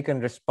have taken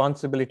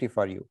responsibility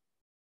for you.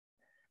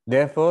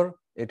 Therefore,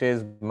 it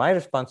is my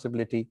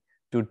responsibility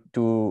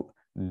to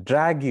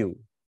drag you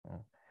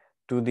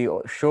to the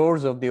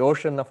shores of the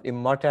ocean of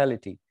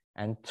immortality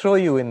and throw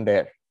you in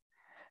there.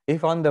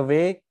 If on the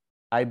way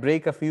I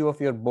break a few of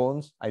your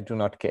bones, I do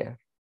not care."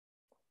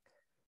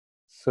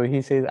 So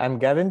he says, I'm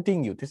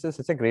guaranteeing you, this is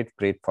such a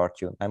great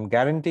fortune. I'm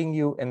guaranteeing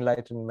you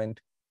enlightenment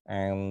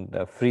and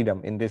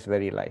freedom in this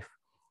very life,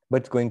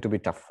 but it's going to be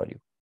tough for you.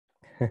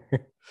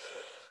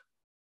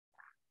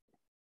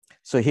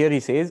 So here he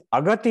says,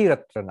 Agati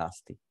Ratra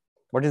Nasti.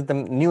 What is the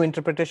new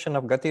interpretation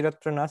of Gati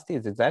Ratra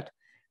Nasti? Is that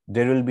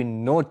there will be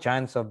no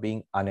chance of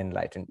being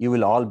unenlightened. You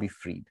will all be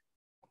freed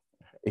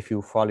if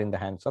you fall in the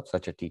hands of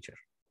such a teacher.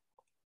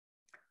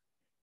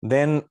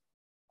 Then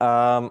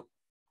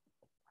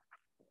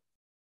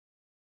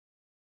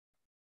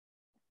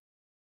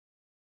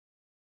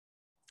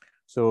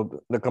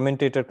so the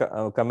commentator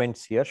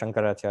comments here,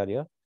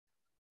 Shankaracharya,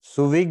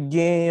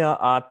 Suvigneya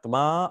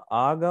Atma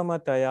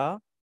Agamataya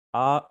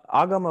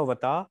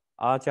Agamavata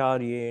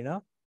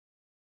Acharyena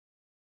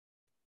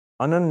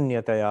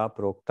Ananyataya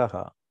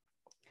Proktaha.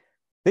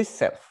 This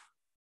self,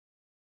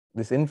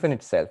 this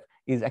infinite self,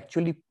 is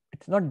actually,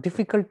 it's not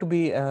difficult to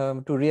be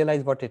to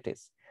realize what it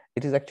is.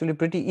 It is actually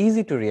pretty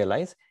easy to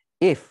realize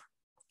if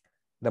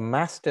the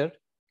master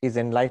is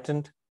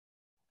enlightened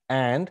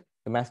and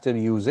the master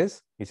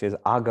uses, he says,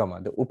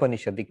 Agama, the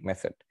Upanishadic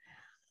method.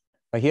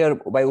 Here,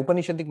 by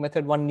Upanishadic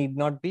method, one need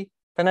not be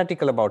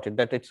fanatical about it,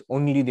 that it's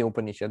only the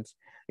Upanishads.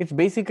 It's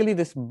basically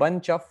this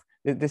bunch of,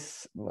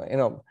 this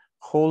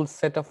whole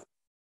set of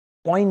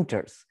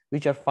pointers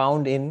which are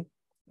found in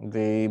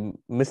the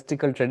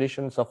mystical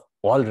traditions of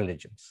all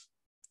religions.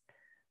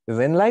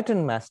 The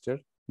enlightened master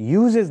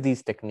uses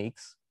these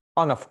techniques,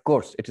 and of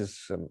course, it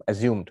is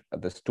assumed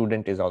that the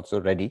student is also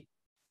ready.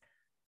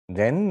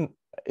 Then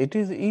it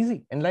is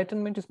easy.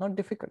 Enlightenment is not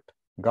difficult.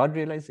 God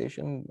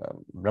realization,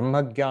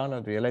 Brahma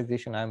Jnana, the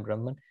realization I am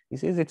Brahman, he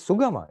says it's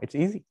Sugama, it's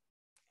easy.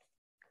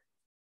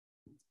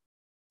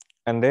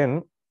 And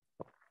then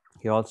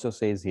he also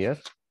says here,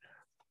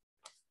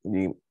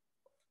 the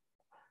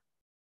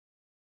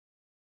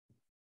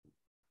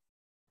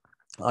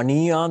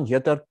Aniyam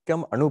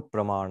Yatarkam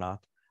Anupramanat.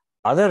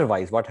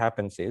 Otherwise, what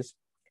happens is,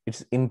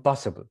 it's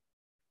impossible.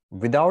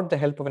 Without the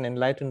help of an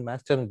enlightened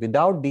master and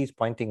without these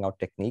pointing out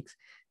techniques,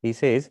 he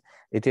says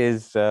it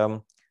is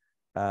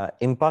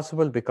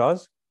impossible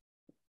because,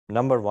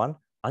 number one,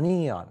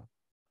 Aniyan,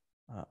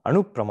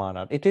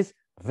 Anupramanat, it is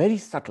very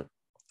subtle,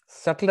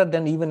 subtler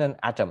than even an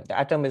atom. The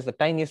atom is the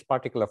tiniest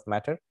particle of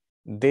matter.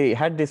 They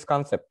had this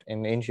concept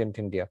in ancient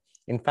India.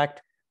 In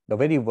fact, the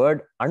very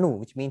word Anu,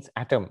 which means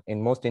atom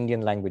in most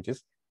Indian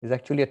languages, is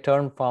actually a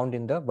term found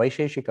in the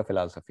Vaisheshika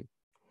philosophy.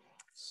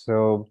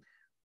 So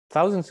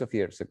thousands of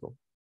years ago,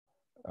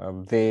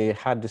 they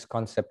had this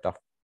concept of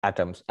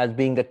atoms as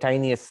being the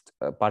tiniest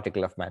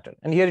particle of matter.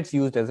 And here it's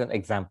used as an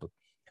example.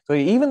 So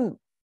even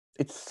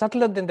it's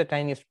subtler than the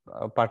tiniest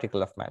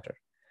particle of matter.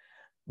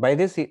 By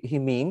this, he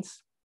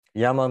means,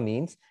 Yama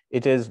means,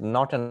 it is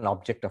not an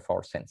object of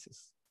our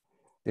senses.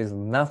 There's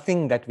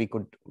nothing that we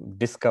could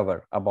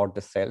discover about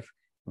the self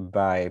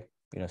by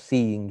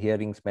seeing,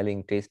 hearing,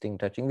 smelling, tasting,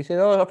 touching. We say,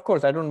 oh, of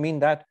course, I don't mean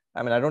that.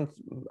 I mean,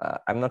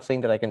 I'm not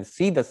saying that I can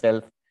see the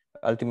self,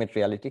 ultimate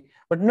reality,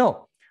 but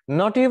no,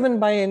 not even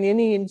by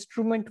any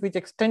instrument which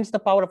extends the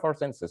power of our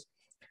senses.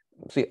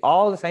 See,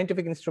 all the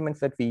scientific instruments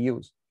that we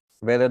use,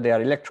 whether they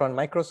are electron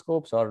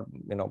microscopes or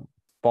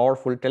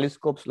powerful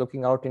telescopes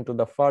looking out into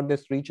the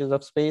farthest reaches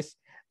of space,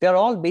 they are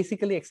all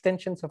basically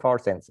extensions of our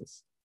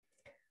senses.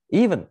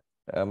 Even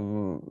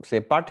say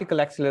particle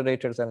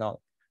accelerators and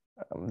all,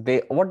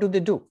 what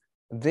do?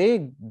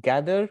 They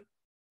gather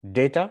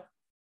data,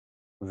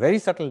 very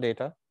subtle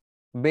data,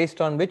 based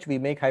on which we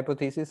make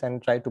hypotheses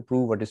and try to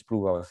prove or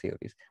disprove our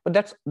theories.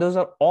 But those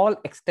are all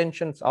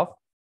extensions of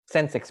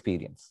sense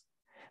experience.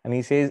 And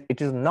he says it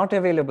is not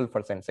available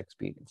for sense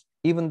experience,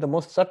 even the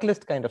most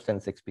subtlest kind of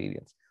sense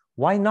experience.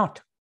 Why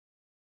not?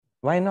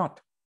 Why not?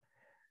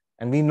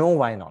 And we know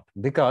why not.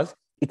 Because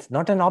it's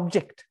not an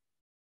object.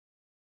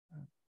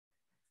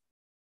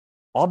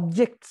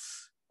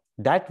 Objects,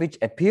 that which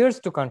appears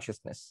to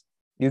consciousness,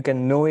 you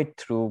can know it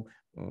through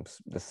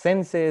the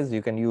senses,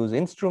 you can use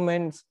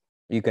instruments,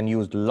 you can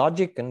use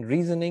logic and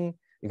reasoning,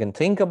 you can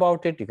think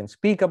about it, you can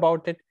speak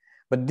about it,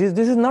 but this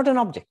is not an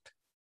object.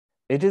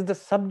 It is the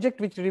subject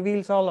which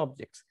reveals all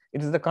objects.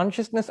 It is the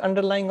consciousness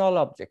underlying all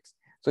objects.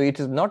 So it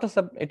is not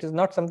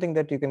something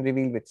that you can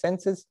reveal with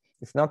senses.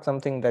 It's not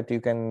something that you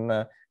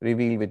can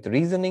reveal with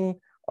reasoning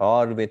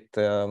or with,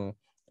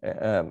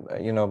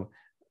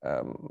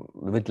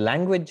 with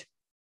language.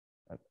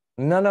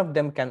 None of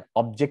them can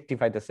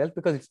objectify the self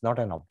because it's not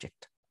an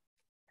object.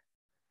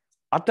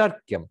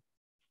 Atarkyam.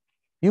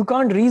 You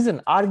can't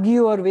reason, argue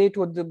your way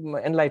to the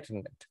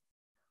enlightenment.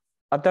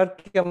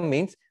 Atarkyam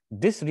means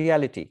this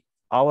reality,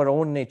 our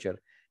own nature,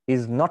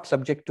 is not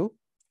subject to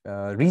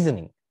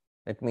reasoning.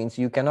 That means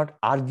you cannot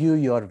argue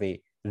your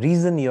way,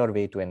 reason your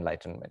way to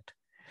enlightenment.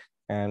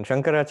 And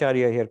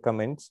Shankaracharya here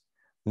comments,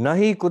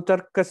 Nahi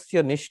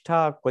kutarkasya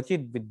nishtha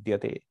kvachid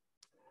vidyate.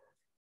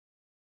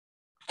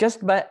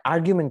 Just by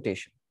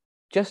argumentation,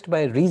 just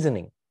by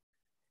reasoning,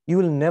 you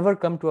will never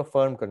come to a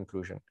firm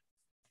conclusion.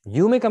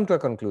 You may come to a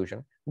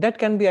conclusion that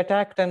can be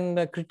attacked and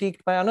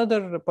critiqued by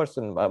another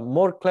person. A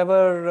more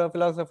clever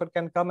philosopher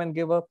can come and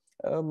give a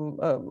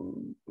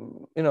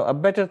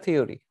better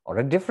theory or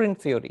a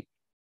different theory.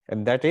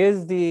 And that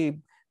is the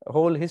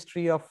whole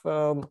history of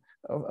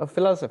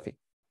philosophy.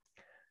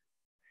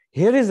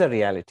 Here is a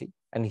reality,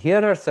 and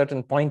here are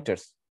certain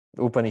pointers.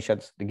 The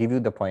Upanishads, they give you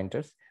the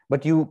pointers,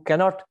 but you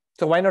cannot.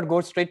 So why not go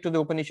straight to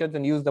the Upanishads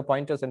and use the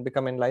pointers and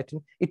become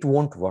enlightened? It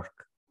won't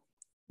work.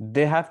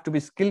 They have to be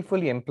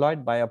skillfully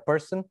employed by a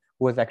person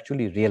who has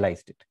actually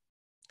realized it,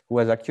 who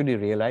has actually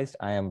realized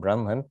I am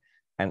Brahman.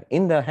 And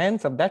in the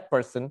hands of that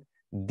person,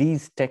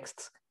 these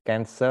texts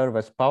can serve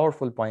as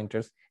powerful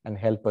pointers and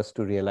help us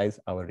to realize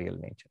our real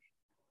nature.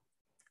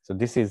 So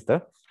this is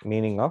the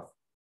meaning of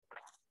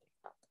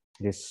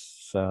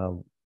this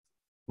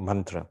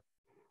mantra.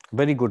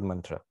 Very good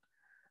mantra.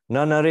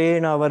 Na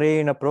narena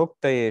varena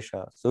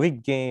proktayesha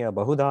suvijñeya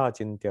bahudha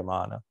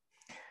chintyamana.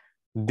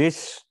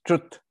 This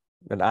truth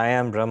that I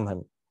am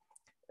Brahman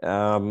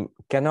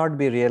cannot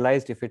be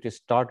realized if it is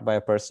taught by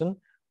a person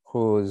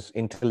whose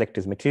intellect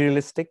is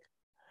materialistic.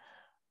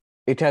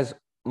 It has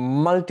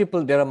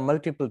there are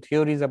multiple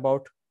theories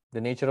about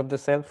the nature of the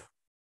self.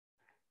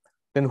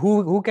 Then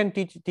who can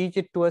teach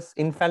it to us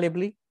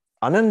infallibly?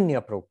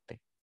 Ananya prokte,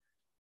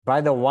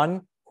 by the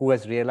one who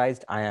has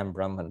realized I am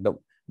Brahman,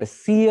 the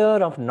seer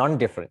of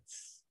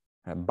non-difference,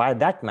 by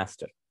that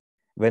master,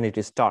 when it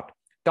is taught.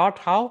 Taught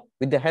how?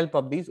 With the help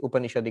of these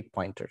Upanishadic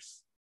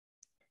pointers.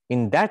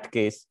 In that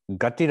case,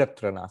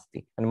 gatiratra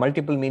nasti, and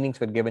multiple meanings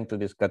were given to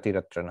this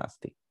gatiratra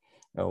nasti.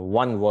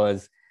 One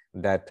was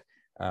that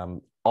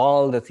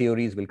all the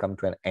theories will come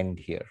to an end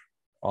here.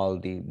 All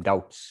the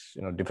doubts,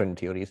 different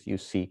theories, you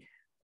see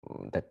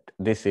that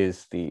this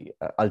is the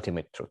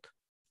ultimate truth.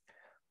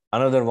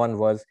 Another one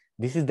was,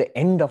 this is the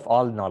end of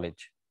all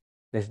knowledge.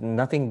 There's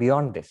nothing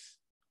beyond this.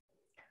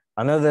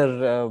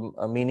 Another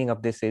meaning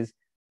of this is,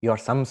 your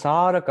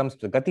samsara comes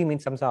to, gati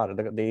means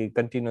samsara, the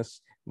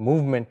continuous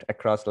movement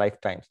across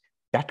lifetimes.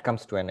 That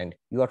comes to an end.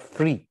 You are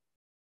free.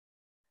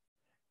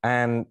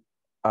 And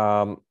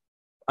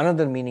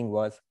another meaning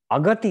was,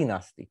 agati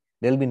nasti.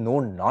 There will be no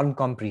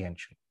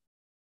non-comprehension.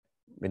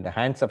 In the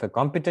hands of a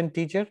competent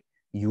teacher,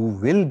 you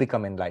will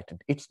become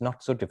enlightened. It's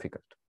not so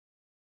difficult.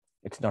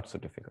 It's not so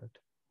difficult.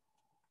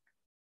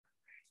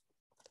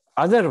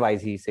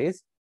 Otherwise, he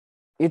says,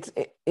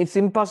 it's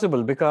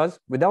impossible, because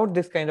without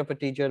this kind of a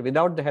teacher,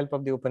 without the help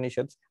of the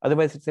Upanishads,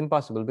 otherwise it's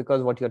impossible,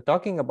 because what you're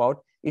talking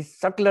about is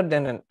subtler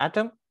than an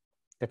atom.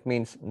 That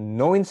means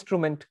no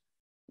instrument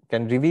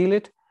can reveal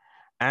it.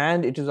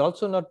 And it is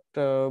also not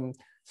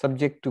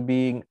subject to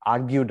being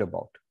argued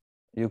about.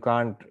 You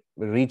can't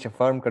reach a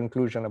firm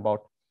conclusion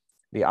about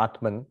the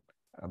Atman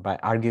by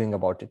arguing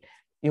about it.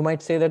 You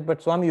might say that,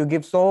 but Swami, you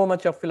give so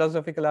much of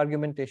philosophical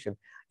argumentation.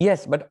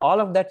 Yes, but all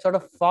of that sort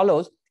of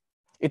follows.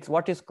 It's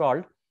what is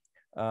called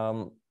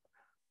Shruti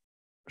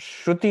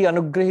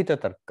Anugrahita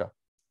Tarka.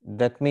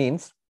 That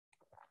means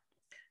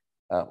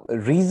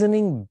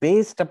reasoning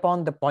based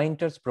upon the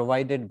pointers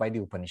provided by the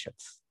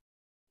Upanishads.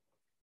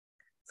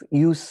 So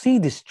you see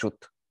this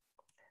truth.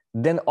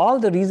 Then all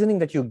the reasoning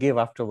that you give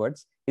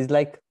afterwards is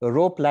like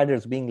rope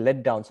ladders being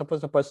let down.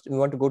 Suppose a person, you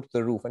want to go to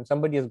the roof and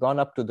somebody has gone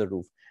up to the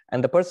roof,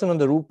 and the person on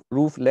the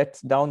roof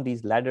lets down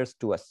these ladders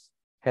to us,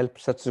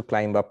 helps us to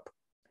climb up.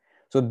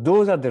 So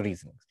those are the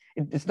reasonings.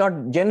 It's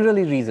not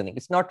generally reasoning.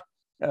 It's not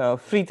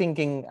free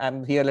thinking.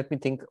 I'm here, let me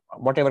think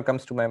whatever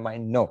comes to my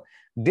mind. No,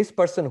 this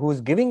person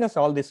who's giving us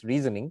all this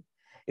reasoning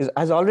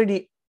has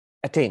already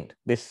attained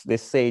this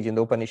sage in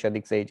the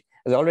Upanishadic sage,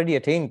 has already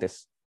attained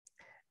this,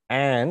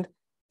 and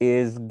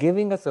is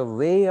giving us a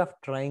way of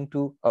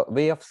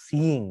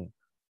seeing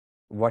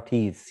what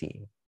he is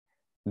seeing.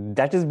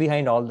 That is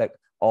behind all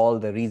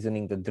the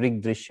reasoning, the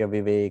Drigdrishya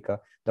Viveka,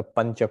 the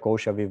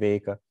Panchakosha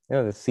Viveka,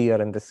 the seer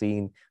and the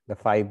seen, the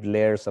 5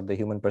 layers of the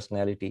human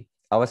personality,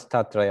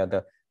 Avasthatraya,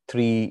 the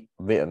 3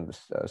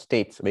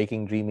 states,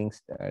 waking, dreaming,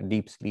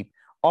 deep sleep,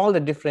 all the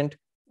different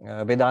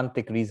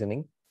Vedantic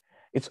reasoning.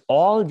 It's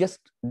all just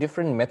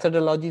different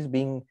methodologies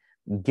being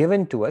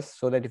given to us,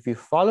 so that if you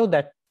follow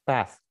that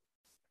path,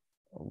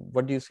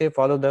 what do you say?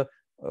 Follow the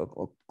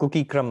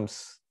cookie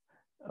crumbs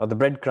or the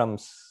bread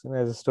crumbs,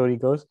 as the story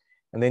goes,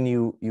 and then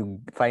you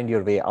find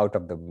your way out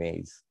of the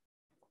maze.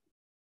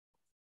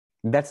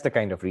 That's the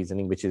kind of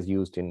reasoning which is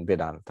used in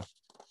Vedanta.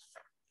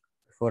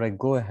 Before I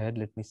go ahead,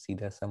 let me see,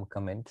 there's some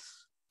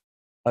comments.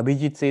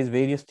 Abhijit says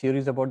various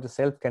theories about the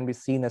self can be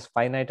seen as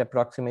finite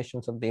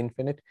approximations of the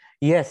infinite.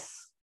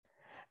 Yes.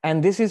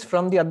 And this is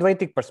from the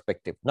Advaitic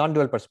perspective,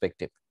 non-dual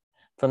perspective.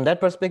 From that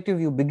perspective,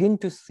 you begin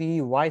to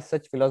see why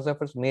such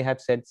philosophers may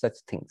have said such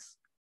things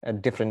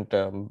at different,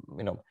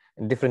 in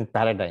different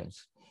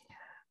paradigms.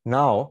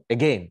 Now,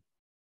 again,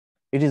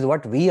 it is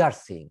what we are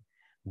seeing.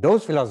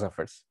 Those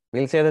philosophers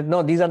will say that,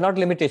 no, these are not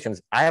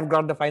limitations. I have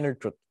got the final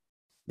truth.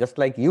 Just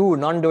like you,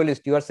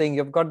 non-dualist, you are saying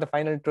you've got the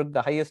final truth,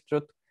 the highest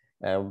truth.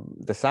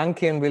 The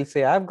Sankhyan will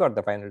say, I've got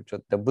the final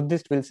truth. The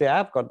Buddhist will say,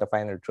 I've got the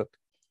final truth.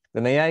 The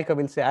Nayayika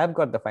will say, I've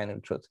got the final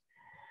truth.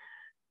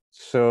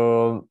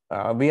 So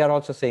we are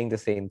also saying the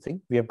same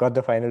thing. We have got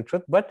the final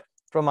truth. But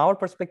from our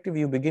perspective,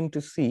 you begin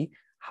to see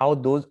how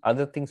those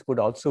other things could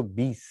also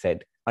be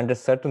said under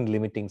certain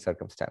limiting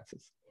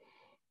circumstances.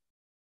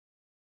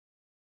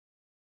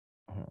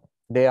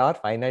 They are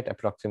finite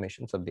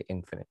approximations of the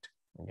infinite.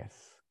 Yes.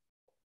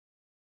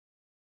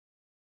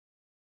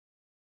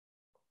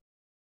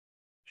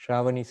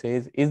 Shravani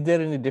says, is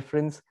there any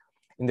difference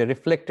in the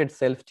reflected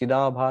self,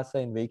 Chidabhasa,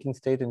 in waking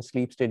state and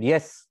sleep state?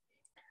 Yes.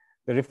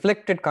 The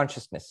reflected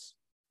consciousness,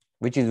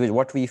 which is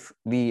what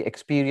we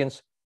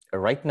experience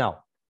right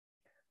now,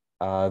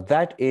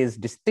 that is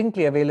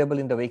distinctly available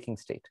in the waking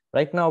state.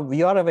 Right now,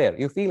 we are aware.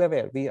 You feel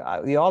aware. We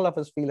all of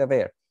us feel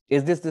aware.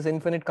 Is this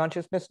infinite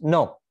consciousness?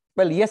 No.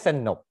 Well, yes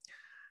and no.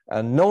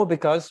 No,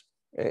 because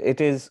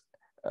it is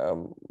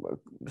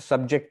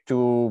subject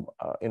to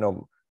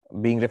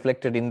being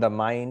reflected in the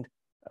mind.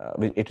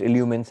 It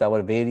illumines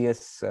our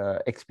various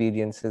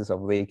experiences of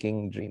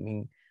waking,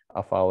 dreaming,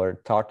 of our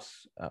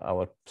thoughts,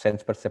 our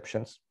sense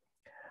perceptions.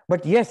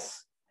 But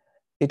yes,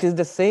 it is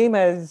the same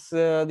as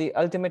the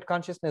ultimate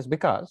consciousness,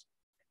 because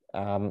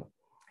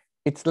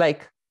it's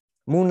like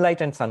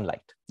moonlight and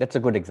sunlight. That's a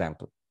good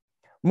example.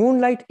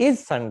 Moonlight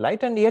is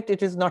sunlight, and yet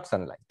it is not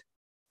sunlight.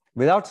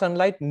 Without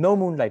sunlight, no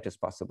moonlight is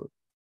possible.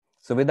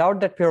 So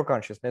without that pure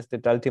consciousness,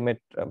 that ultimate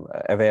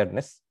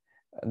awareness,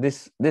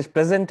 this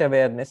present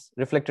awareness,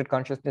 reflected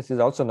consciousness, is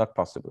also not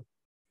possible.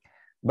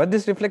 But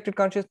this reflected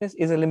consciousness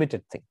is a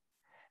limited thing,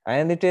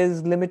 and it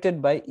is limited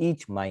by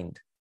each mind.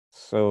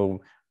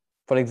 So,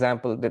 for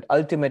example, that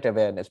ultimate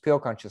awareness, pure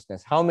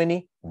consciousness, how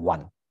many?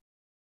 One,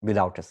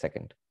 without a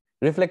second.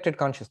 Reflected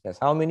consciousness,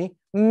 how many?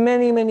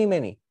 Many, many,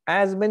 many.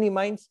 As many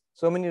minds,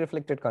 so many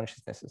reflected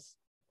consciousnesses.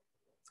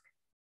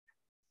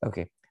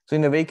 Okay, so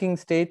in the waking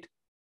state,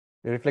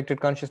 the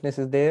reflected consciousness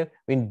is there.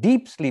 In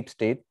deep sleep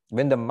state,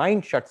 when the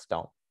mind shuts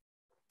down,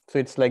 so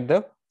it's like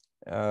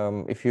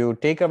if you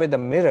take away the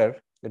mirror,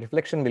 the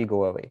reflection will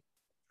go away.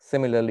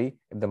 Similarly,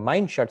 if the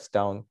mind shuts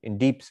down in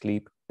deep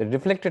sleep, the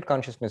reflected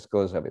consciousness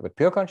goes away, but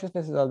pure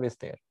consciousness is always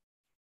there.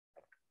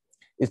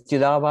 Is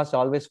Chidabhas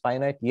always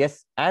finite?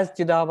 Yes, as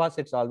Chidabhas,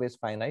 it's always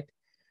finite.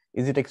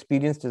 Is it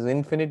experienced as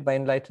infinite by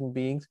enlightened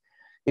beings?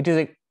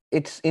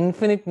 Its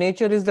infinite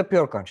nature is the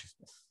pure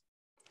consciousness.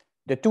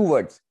 The two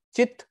words,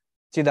 Chit,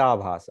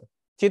 Chidabhasa.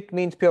 Chit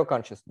means pure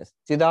consciousness.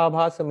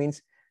 Chidabhasa means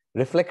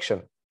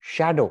reflection,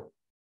 shadow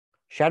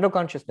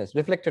consciousness,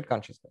 reflected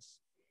consciousness.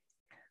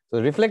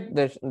 So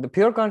the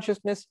pure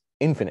consciousness,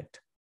 infinite.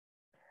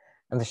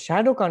 And the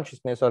shadow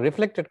consciousness or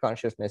reflected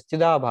consciousness,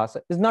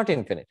 Chidabhasa, is not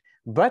infinite,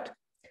 but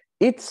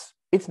it's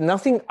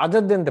nothing other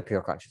than the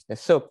pure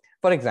consciousness. So,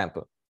 for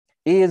example,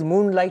 is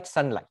moonlight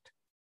sunlight?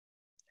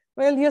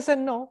 Well, yes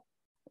and no.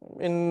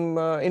 In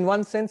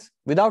one sense,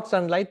 without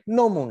sunlight,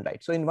 no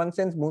moonlight. So in one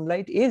sense,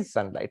 moonlight is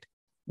sunlight.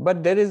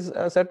 But there is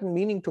a certain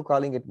meaning to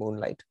calling it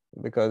moonlight,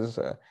 because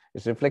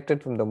it's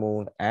reflected from the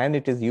moon, and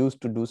it is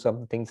used to do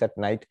some things at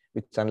night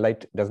which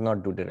sunlight does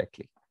not do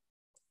directly.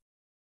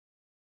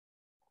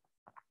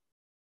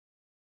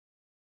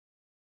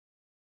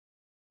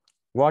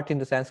 What in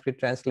the Sanskrit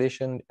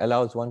translation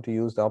allows one to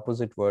use the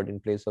opposite word in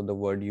place of the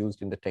word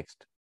used in the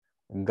text?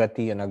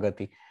 Gati and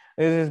agati.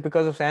 This is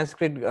because of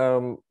Sanskrit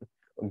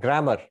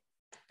grammar.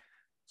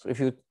 So if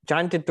you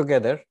chant it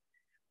together,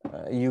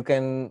 you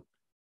can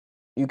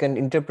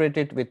interpret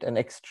it with an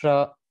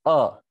extra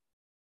a.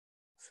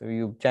 So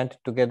you chant it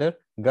together,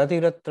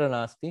 gati ratra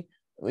nasti.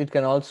 It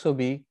can also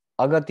be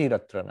agati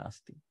ratra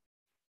nasti.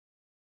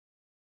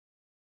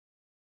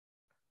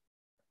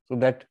 So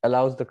that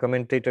allows the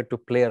commentator to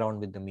play around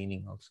with the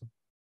meaning also.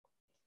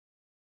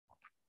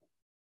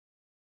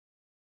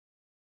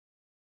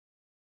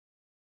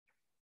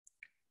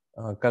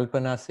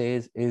 Kalpana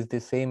says, is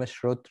the same as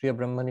Shrotriya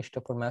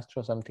Brahmanishta for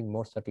master, or something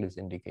more subtle is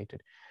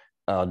indicated?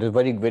 This is a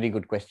very, very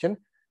good question.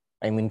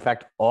 In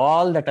fact,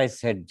 all that I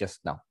said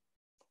just now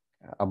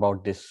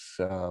about this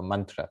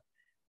mantra,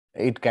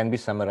 it can be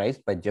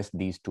summarized by just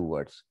these two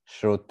words,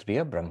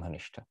 Shrotriya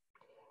Brahmanishta.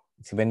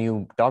 See, when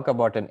you talk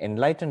about an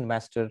enlightened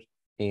master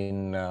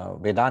in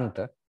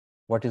Vedanta,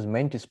 what is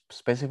meant is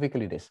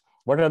specifically this.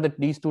 What are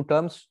these two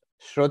terms,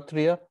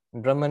 Shrotriya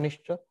and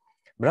Brahmanishta?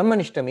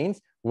 Brahmanishta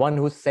means one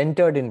who's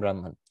centered in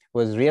Brahman, who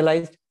has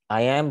realized,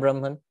 I am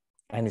Brahman,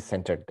 and is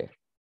centered there.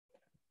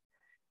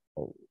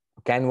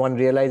 Can one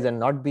realize and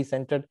not be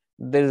centered?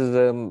 There is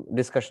a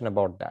discussion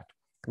about that.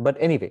 But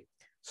anyway,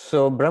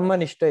 So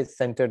Brahmanishta is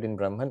centered in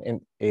Brahman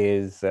and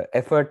is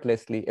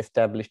effortlessly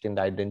established in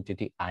the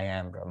identity, I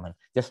am Brahman.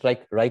 Just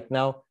like right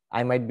now,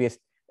 I might be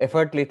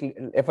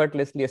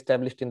effortlessly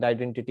established in the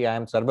identity, I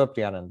am Sarva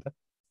Priyananda,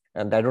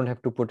 and I don't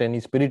have to put any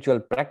spiritual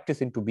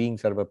practice into being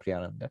Sarva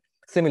Priyananda.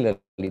 Similarly,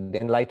 the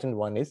enlightened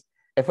one is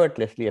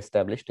effortlessly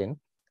established in,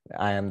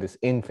 I am this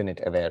infinite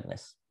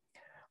awareness.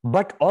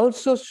 But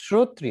also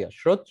Shrotriya.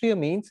 Shrotriya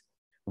means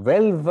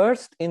well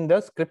versed in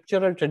the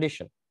scriptural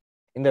tradition,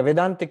 in the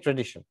Vedantic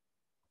tradition.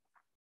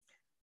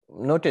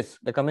 Notice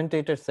the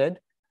commentator said,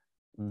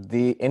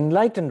 the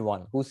enlightened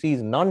one who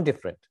sees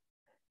non-different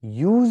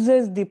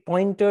uses the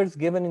pointers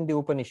given in the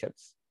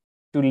Upanishads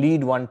to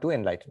lead one to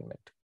enlightenment,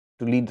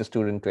 to lead the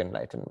student to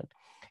enlightenment.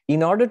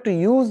 In order to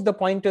use the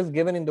pointers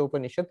given in the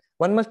Upanishad,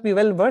 one must be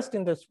well versed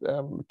in this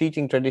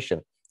teaching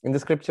tradition, in the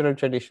scriptural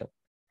tradition.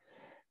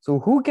 So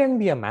who can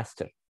be a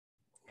master?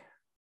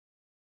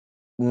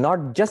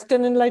 Not just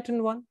an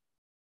enlightened one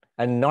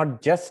and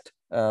not just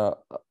a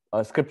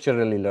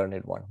scripturally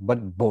learned one,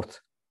 but both.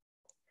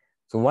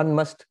 So one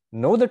must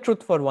know the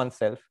truth for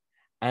oneself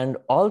and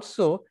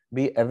also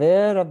be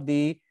aware of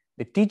the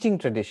teaching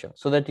tradition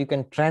so that you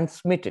can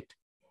transmit it.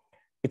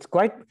 It's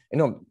quite,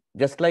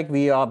 just like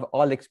we have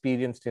all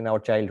experienced in our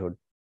childhood.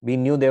 We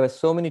knew there were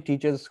so many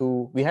teachers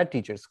we had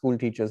teachers, school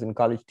teachers and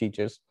college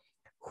teachers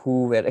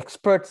who were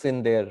experts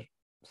in their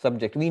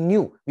subject.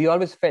 We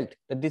always felt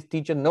that this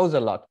teacher knows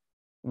a lot,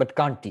 but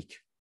can't teach.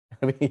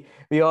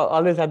 we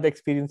always had the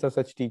experience of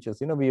such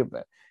teachers.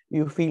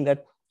 You feel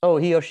that, oh,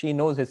 he or she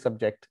knows his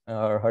subject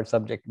or her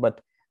subject,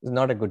 but is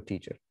not a good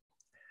teacher.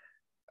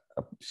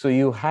 So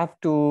you have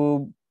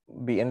to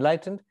be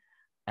enlightened,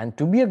 and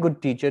to be a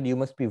good teacher, you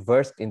must be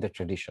versed in the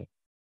tradition.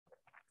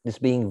 This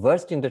being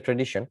versed in the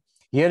tradition,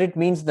 here it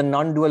means the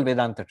non-dual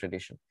Vedanta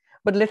tradition.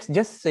 But let's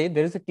just say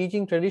there is a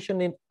teaching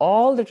tradition in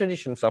all the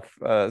traditions of,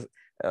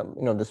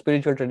 the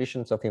spiritual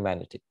traditions of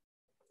humanity,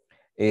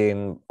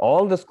 in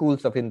all the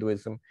schools of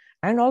Hinduism,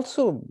 and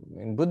also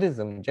in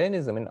Buddhism,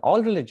 Jainism, in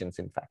all religions,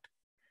 in fact.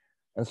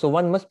 And so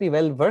one must be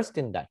well versed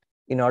in that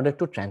in order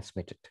to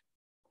transmit it.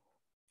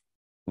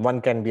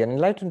 One can be an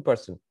enlightened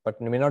person, but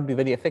may not be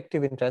very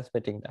effective in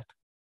transmitting that.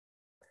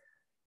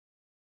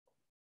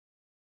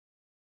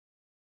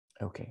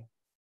 Okay.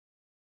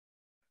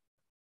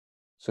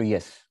 So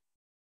yes,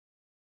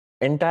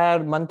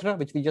 entire mantra,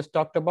 which we just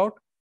talked about,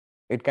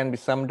 it can be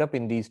summed up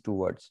in these two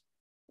words.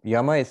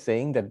 Yama is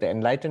saying that the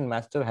enlightened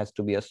master has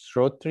to be a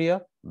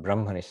Shrotriya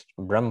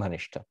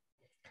Brahmanishta.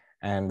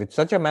 And with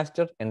such a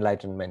master,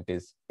 enlightenment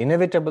is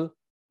inevitable.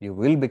 You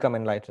will become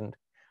enlightened.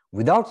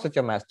 Without such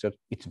a master,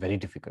 it's very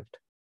difficult,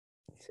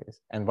 he says.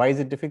 And why is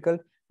it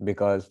difficult?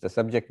 Because the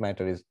subject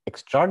matter is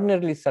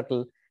extraordinarily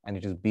subtle and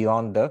it is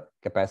beyond the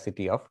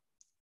capacity of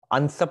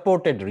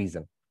unsupported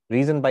reason.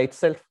 Reason by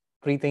itself,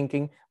 free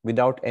thinking,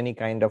 without any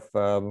kind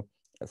of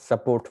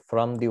support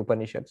from the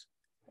Upanishads.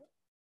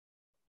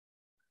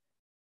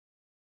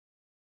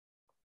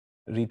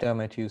 Rita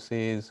Matthew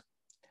says,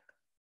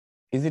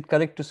 is it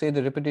correct to say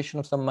the repetition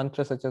of some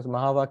mantras such as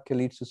Mahavakya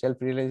leads to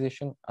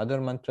self-realization? Other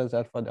mantras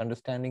are for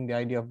understanding the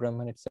idea of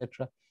Brahman,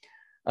 etc.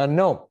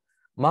 No,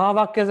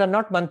 Mahavakyas are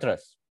not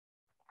mantras.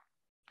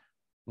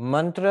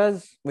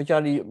 Mantras which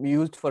are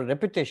used for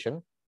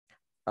repetition,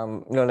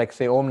 like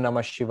say Om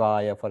Namah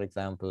Shivaya, for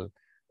example,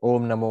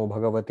 Om Namo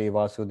Bhagavate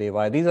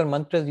Vasudevaya. These are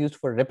mantras used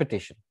for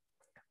repetition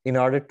in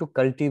order to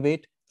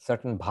cultivate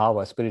certain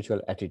bhava, spiritual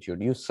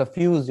attitude. You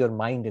suffuse your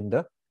mind in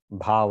the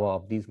bhava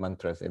of these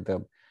mantras, in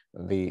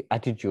the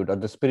attitude or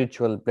the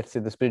spiritual, let's say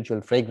the spiritual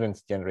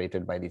fragrance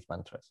generated by these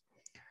mantras.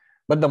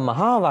 But the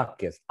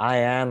Mahavakyas, I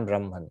am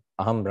Brahman,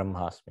 Aham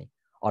Brahmasmi,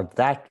 or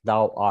that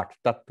thou art,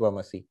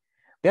 Tattvamasi,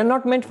 they are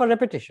not meant for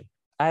repetition.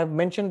 I have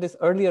mentioned this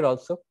earlier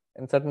also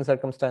in certain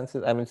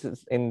circumstances, I mean,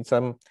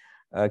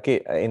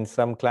 in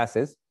some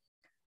classes.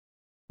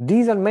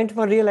 These are meant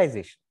for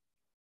realization.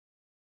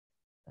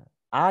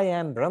 I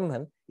am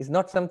Brahman is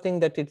not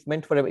something that it's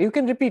meant for. You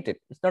can repeat it.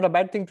 It's not a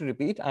bad thing to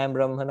repeat. I am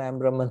Brahman, I am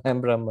Brahman, I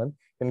am Brahman.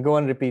 You can go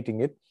on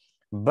repeating it.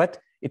 But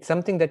it's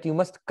something that you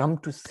must come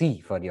to see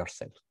for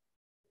yourself.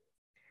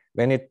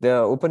 When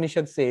the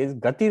Upanishad says,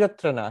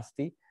 Gatiratra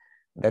Nasti,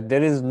 that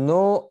there is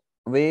no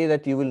way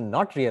that you will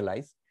not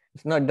realize,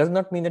 it does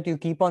not mean that you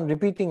keep on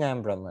repeating I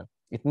am Brahman.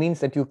 It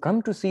means that you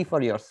come to see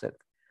for yourself.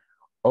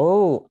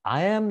 Oh,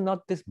 I am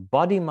not this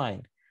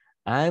body-mind.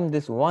 I am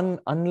this one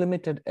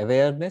unlimited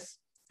awareness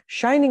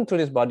shining through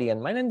this body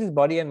and mind, and this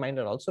body and mind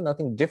are also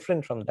nothing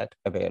different from that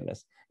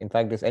awareness. In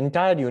fact, this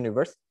entire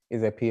universe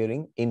is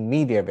appearing in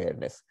me, the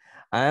awareness.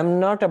 I am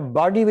not a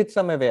body with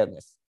some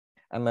awareness.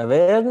 I'm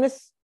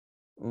awareness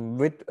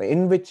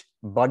in which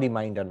body,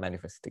 mind are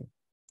manifesting.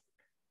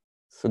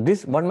 So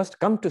this one must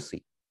come to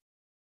see.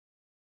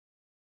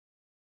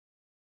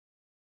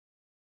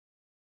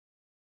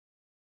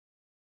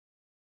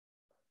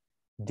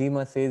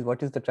 Dima says,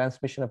 what is the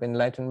transmission of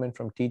enlightenment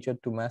from teacher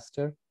to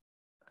master?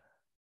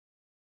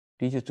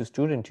 Teacher to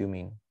student, you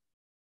mean?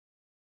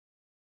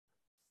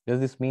 Does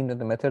this mean that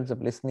the methods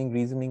of listening,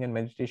 reasoning, and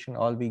meditation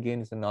all we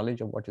gain is the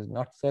knowledge of what is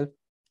not self,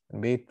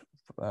 and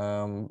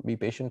be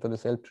patient for the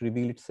self to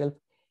reveal itself?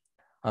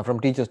 from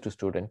teachers to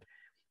student.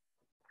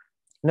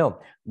 No,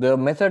 the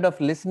method of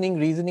listening,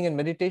 reasoning, and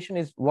meditation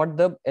is what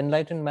the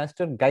enlightened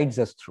master guides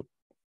us through.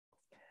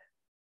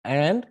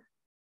 And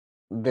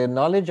the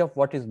knowledge of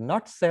what is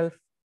not self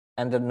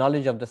and the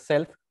knowledge of the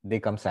self, they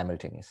come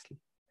simultaneously.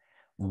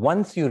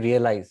 Once you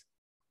realize,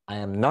 I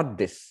am not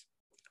this,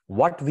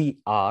 what we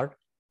are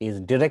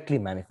is directly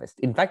manifest.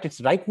 In fact,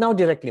 it's right now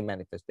directly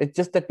manifest. It's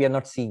just that we are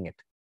not seeing it.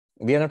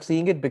 We are not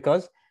seeing it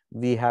because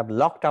we have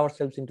locked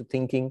ourselves into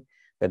thinking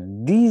that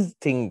these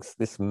things,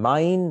 this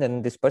mind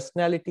and this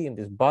personality and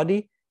this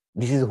body,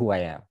 this is who I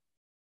am.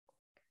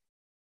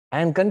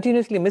 I am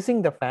continuously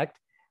missing the fact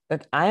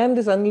that I am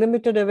this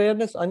unlimited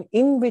awareness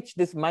in which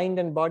this mind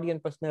and body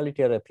and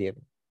personality are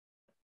appearing.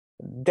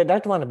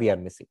 That one we are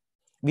missing.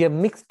 We have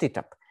mixed it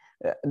up.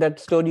 That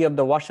story of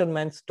the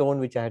washerman's stone,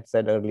 which I had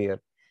said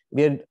earlier,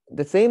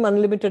 the same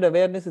unlimited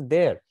awareness is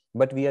there,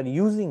 but we are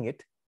using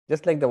it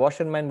just like the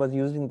washerman was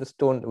using the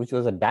stone, which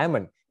was a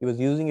diamond. He was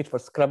using it for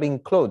scrubbing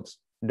clothes,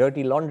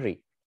 dirty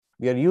laundry.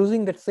 We are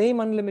using that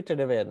same unlimited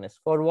awareness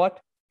for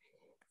what?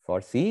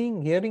 For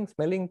seeing, hearing,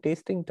 smelling,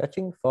 tasting,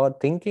 touching, for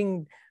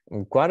thinking,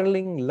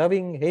 quarreling,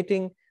 loving,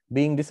 hating,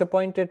 being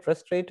disappointed,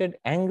 frustrated,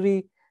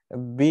 angry,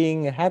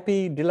 being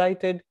happy,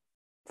 delighted,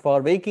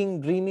 for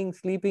waking, dreaming,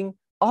 sleeping.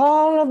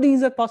 All of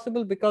these are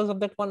possible because of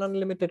that one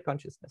unlimited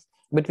consciousness,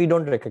 but we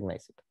don't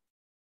recognize it.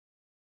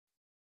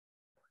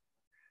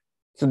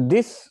 So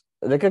this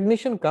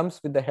recognition comes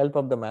with the help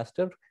of the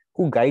master,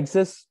 who guides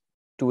us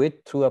to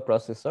it through a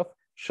process of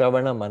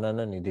Shravana,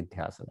 Manana,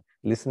 Nididhyasana,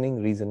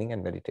 listening, reasoning,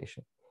 and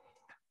meditation.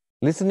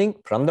 Listening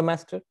from the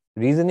master,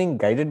 reasoning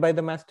guided by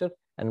the master,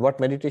 and what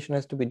meditation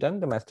has to be done,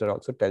 the master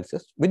also tells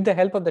us with the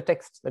help of the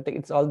texts.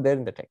 It's all there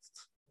in the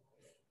texts.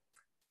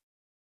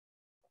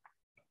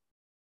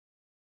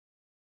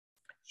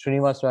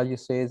 Srinivas Raju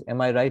says,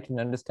 am I right in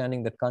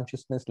understanding that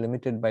consciousness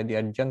limited by the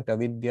adjunct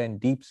avidya and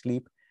deep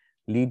sleep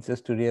leads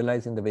us to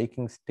realize in the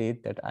waking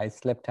state that I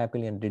slept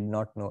happily and did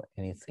not know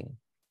anything?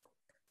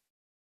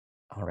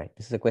 All right,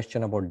 this is a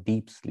question about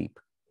deep sleep.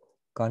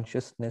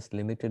 Consciousness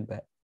limited by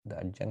the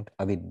adjunct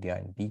avidya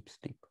and deep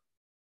sleep.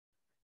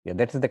 Yeah,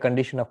 that is the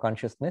condition of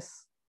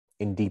consciousness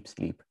in deep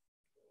sleep.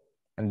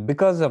 And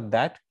because of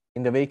that,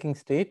 in the waking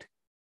state,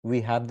 we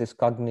have this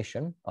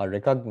cognition or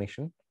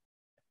recognition.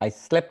 I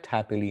slept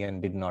happily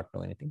and did not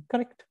know anything.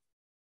 Correct.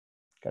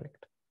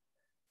 Correct.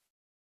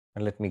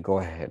 And let me go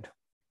ahead.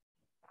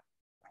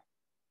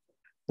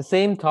 The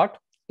same thought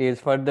is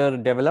further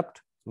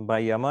developed by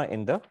Yama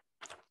in the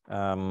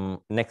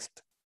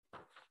next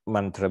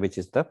mantra, which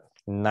is the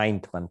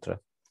 9th mantra.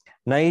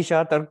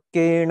 Naisha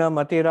tarkena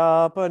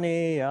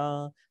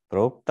matirapaneya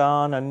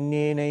proktan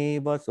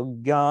annyenaiva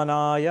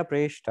sugyanaya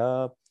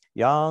preshta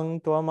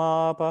yang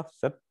tvamapa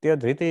satya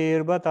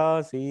dhritir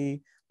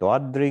batasi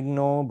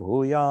twadrigno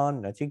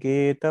bhuyan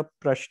nachiketa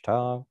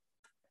prashta.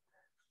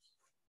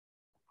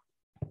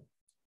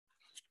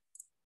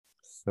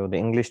 So the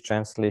English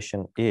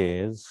translation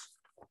is,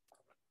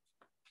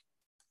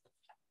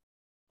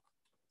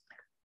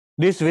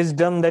 this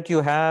wisdom that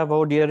you have,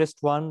 O dearest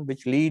one,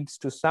 which leads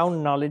to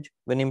sound knowledge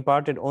when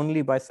imparted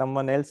only by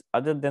someone else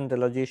other than the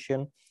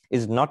logician,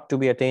 is not to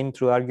be attained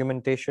through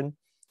argumentation.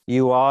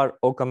 You are,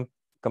 O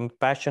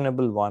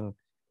compassionable one.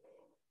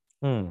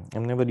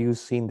 I've never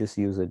seen this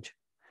usage.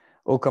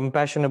 O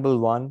compassionable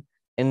one,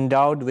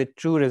 endowed with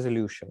true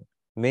resolution,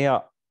 may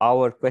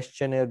our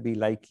questioner be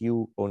like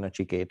you, O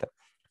Nachiketa.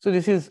 So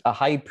this is a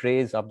high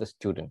praise of the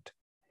student.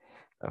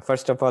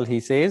 First of all, he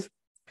says,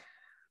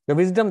 the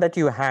wisdom that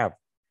you have.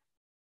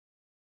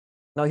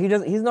 Now,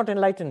 he's not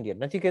enlightened yet.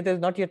 Nachiketa is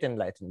not yet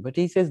enlightened, but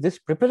he says this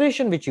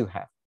preparation which you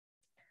have,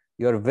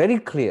 you are very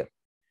clear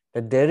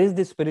that there is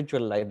this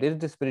spiritual life, there is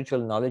this spiritual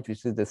knowledge,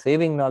 which is the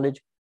saving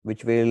knowledge,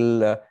 which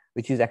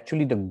is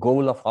actually the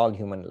goal of all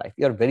human life.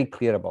 You are very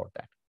clear about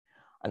that.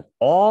 And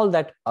all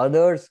that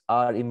others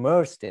are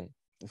immersed in,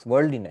 this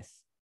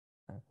worldliness,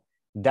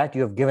 that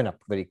you have given up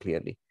very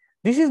clearly.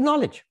 This is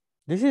knowledge.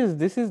 This is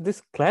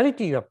this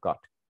clarity you have got.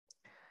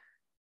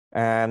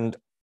 And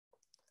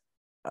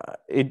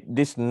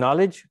this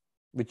knowledge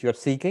which you are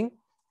seeking,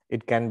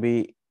 it can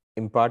be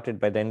imparted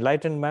by the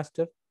enlightened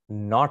master,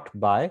 not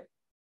by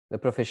the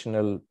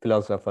professional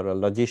philosopher or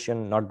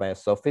logician, not by a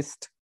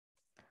sophist.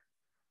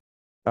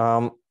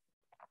 And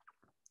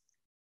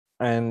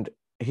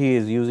he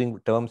is using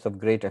terms of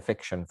great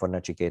affection for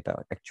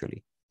Nachiketa,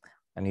 actually.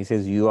 And he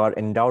says, you are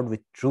endowed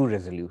with true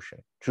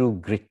resolution, true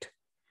grit.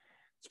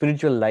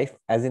 Spiritual life,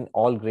 as in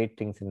all great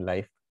things in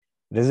life,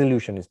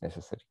 resolution is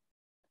necessary.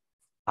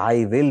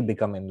 I will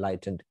become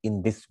enlightened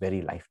in this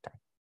very lifetime.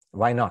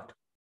 Why not?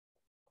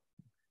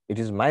 It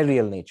is my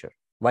real nature.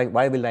 Why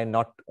will I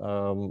not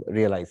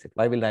realize it?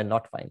 Why will I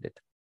not find it?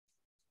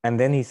 And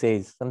then he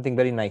says something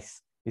very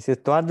nice. He says,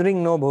 Twadring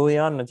no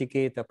bhuyan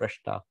Nachiketa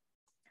prashta.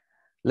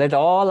 Let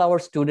all our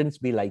students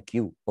be like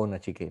you, O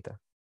Nachiketa.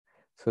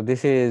 So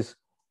this is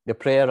the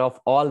prayer of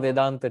all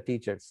Vedanta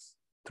teachers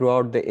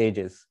throughout the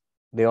ages.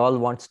 They all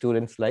want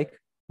students like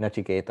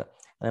Nachiketa.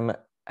 I'm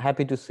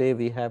happy to say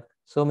we have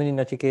so many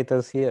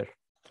Nachiketas here.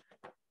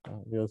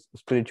 We are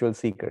spiritual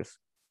seekers.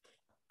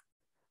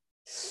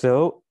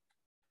 So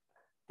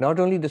not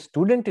only the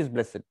student is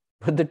blessed,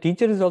 but the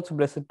teacher is also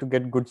blessed to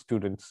get good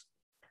students.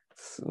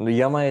 So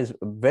Yama is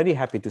very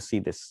happy to see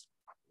this.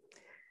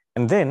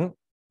 And then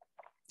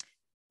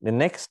the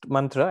next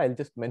mantra, I'll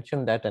just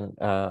mention that, and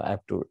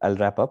I'll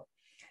wrap up,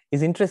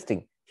 is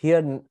interesting.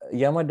 Here,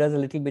 Yama does a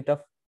little bit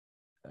of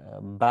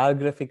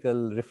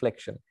biographical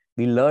reflection.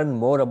 We learn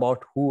more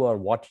about who or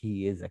what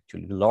he is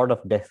actually. The Lord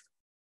of Death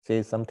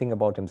says something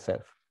about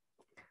himself.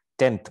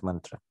 10th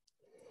mantra.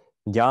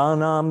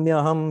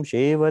 Janamyaham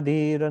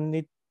shevadhiran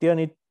nitya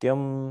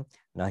nityam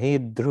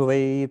nahi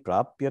dhruvai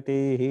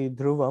prapyate hi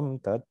dhruvam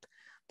tat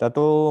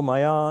tato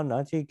maya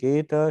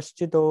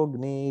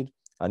nachiketaschitognir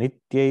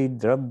anityai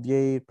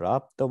dravyai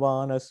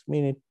praptavan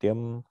asmi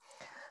nityam.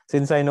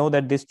 Since I know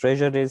that this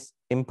treasure is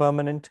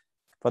impermanent,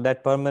 for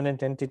that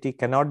permanent entity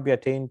cannot be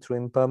attained through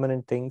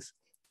impermanent things,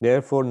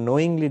 therefore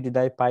knowingly did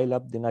I pile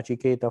up the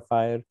Nachiketa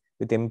fire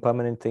with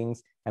impermanent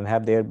things and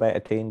have thereby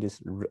attained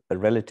this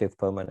relative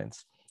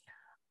permanence.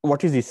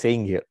 What is he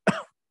saying here?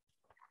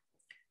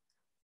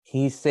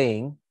 He's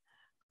saying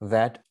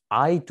that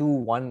I too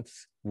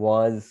once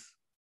was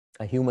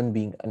a human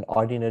being, an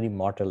ordinary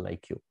mortal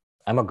like you.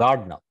 I'm a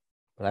god now,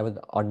 but I was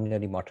an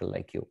ordinary mortal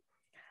like you.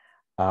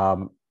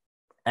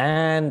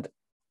 And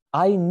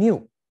I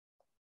knew,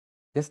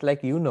 just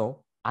like you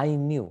know, I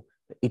knew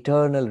the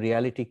eternal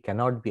reality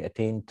cannot be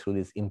attained through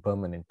these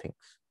impermanent things,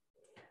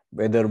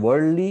 whether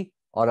worldly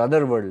or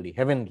otherworldly,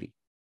 heavenly.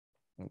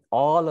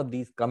 All of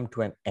these come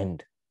to an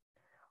end.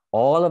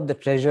 All of the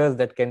treasures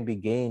that can be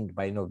gained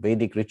by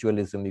Vedic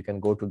ritualism, you can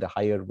go to the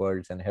higher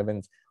worlds and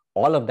heavens,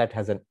 all of that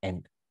has an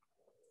end.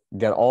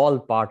 They're all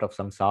part of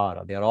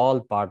samsara. They're all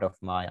part of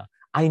Maya.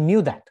 I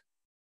knew that.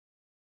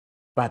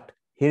 But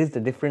here is the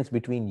difference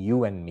between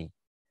you and me.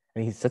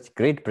 And he's such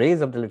great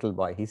praise of the little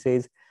boy. He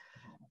says,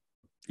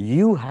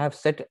 you have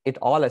set it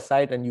all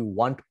aside and you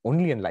want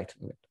only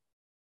enlightenment.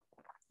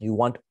 You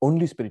want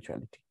only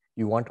spirituality.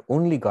 You want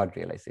only God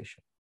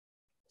realization,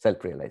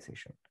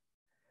 self-realization.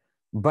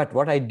 But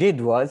what I did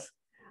was,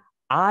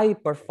 I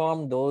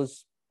performed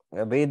those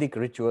Vedic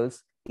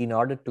rituals in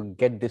order to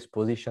get this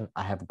position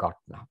I have got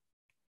now.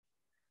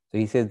 So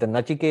he says the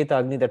Nachiketa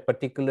Agni, that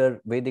particular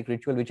Vedic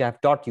ritual, which I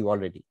have taught you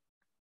already,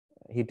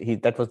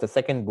 that was the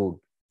second boon.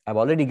 I've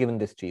already given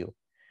this to you.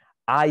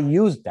 I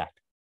used that.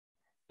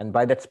 And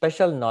by that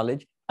special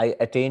knowledge, I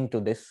attained to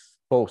this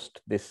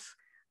post, this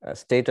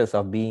status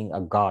of being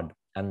a god,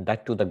 and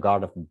that to the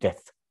god of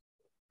death,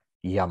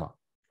 Yama.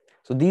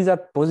 So these are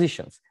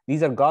positions.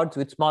 These are gods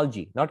with small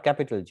g, not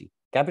capital G.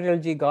 Capital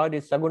G God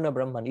is Saguna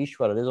Brahman,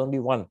 Ishvara. There's only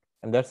one,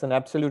 and that's an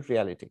absolute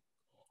reality.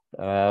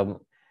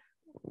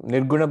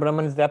 Nirguna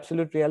Brahman is the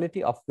absolute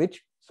reality, of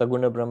which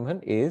Saguna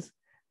Brahman is,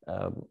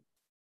 well,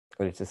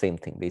 it's the same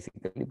thing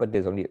basically, but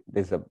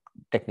there's a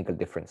technical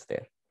difference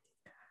there.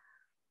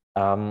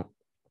 I'll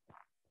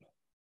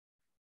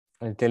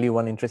tell you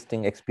one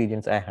interesting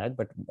experience I had,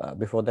 but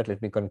before that,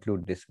 let me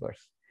conclude this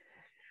verse.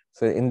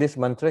 So in this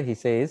mantra, he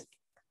says,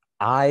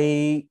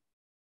 you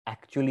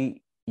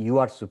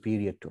are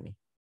superior to me.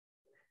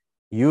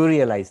 You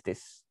realize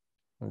this,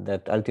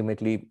 that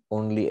ultimately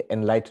only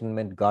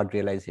enlightenment, God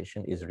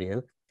realization is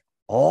real.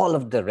 All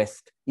of the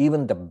rest,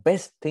 even the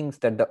best things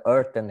that the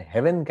earth and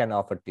heaven can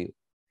offer to you,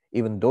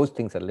 even those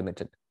things are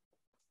limited.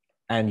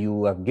 And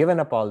you have given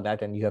up all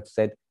that and you have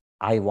said,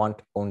 I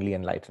want only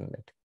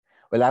enlightenment.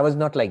 Well, I was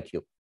not like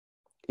you.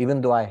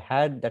 Even though I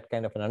had that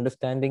kind of an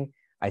understanding,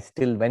 I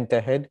still went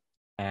ahead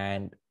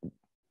and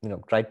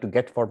tried to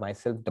get for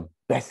myself the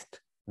best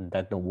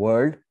that the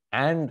world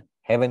and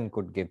heaven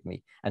could give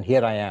me. And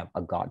here I am,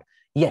 a god.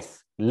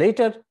 Yes,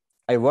 later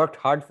I worked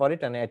hard for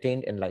it and I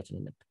attained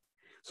enlightenment.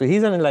 So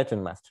he's an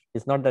enlightened master.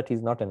 It's not that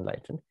he's not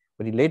enlightened,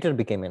 but he later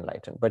became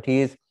enlightened. But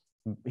he's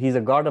a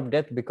god of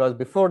death because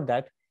before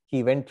that,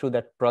 he went through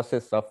that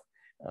process of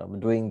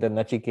doing the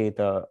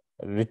Nachiketa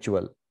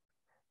ritual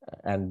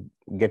and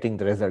getting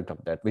the result of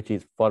that, which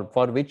is for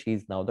which he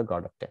is now the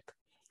god of death.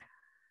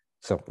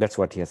 So that's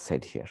what he has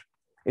said here.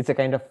 It's a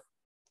kind of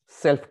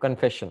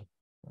self-confession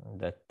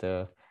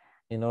that,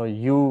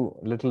 you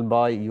little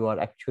boy, you are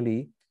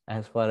actually,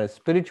 as far as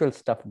spiritual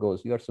stuff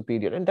goes, you are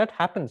superior. And that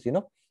happens,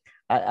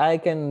 I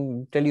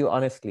can tell you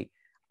honestly,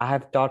 I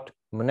have taught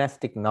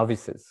monastic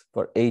novices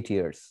for 8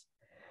 years.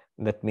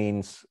 That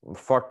means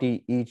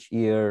 40 each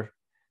year,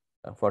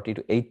 40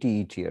 to 80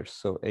 each year.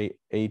 So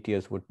 8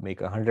 years would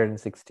make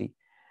 160.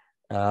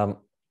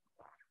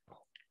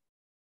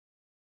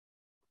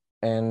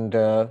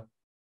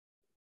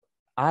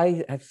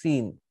 I have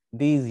seen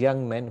these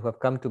young men who have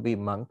come to be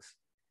monks.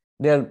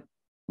 They're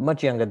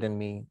much younger than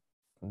me.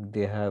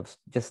 They have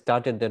just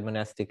started their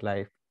monastic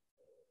life.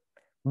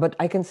 But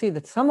I can see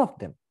that some of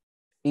them,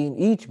 in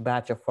each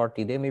batch of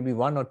 40, there may be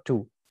 1 or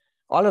 2.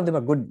 All of them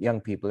are good young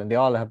people and they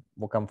all have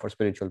come for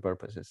spiritual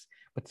purposes.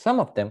 But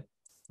some of them,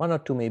 1 or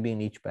 2 maybe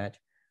in each batch,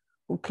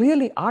 who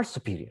clearly are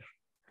superior.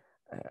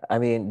 I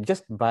mean,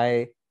 just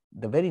by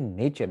the very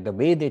nature, the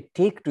way they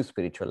take to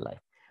spiritual life,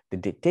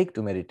 they take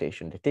to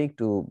meditation, they take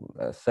to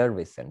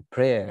service and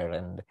prayer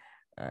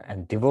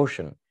and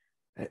devotion.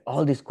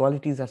 All these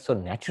qualities are so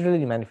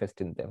naturally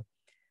manifest in them.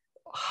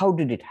 How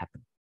did it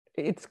happen?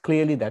 It's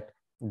clearly that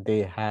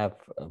they have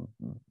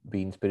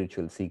been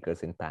spiritual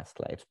seekers in past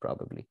lives,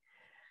 probably.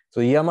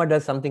 So Yama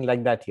does something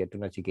like that here to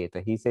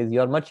Nachiketa. He says,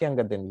 you're much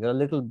younger than me. You're a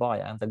little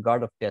boy. I'm the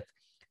god of death.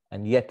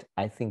 And yet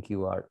I think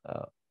you are,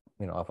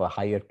 of a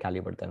higher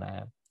caliber than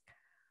I am.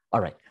 All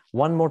right,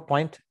 one more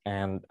point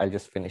and I'll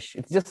just finish.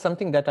 It's just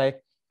something that I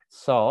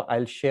saw.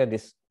 I'll share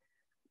this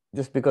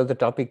just because the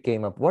topic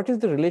came up. What is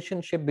the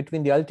relationship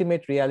between the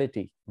ultimate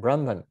reality,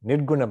 Brahman,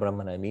 Nirguna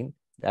Brahman, I mean,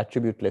 the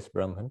attributeless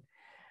Brahman,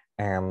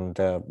 and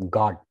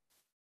God,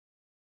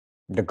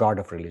 the God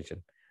of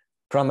religion,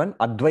 from an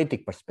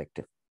Advaitic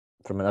perspective,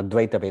 from an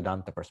Advaita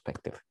Vedanta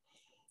perspective?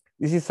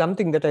 This is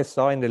something that I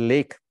saw in the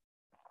lake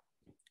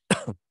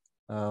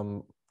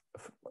a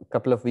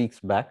couple of weeks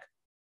back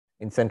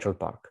in Central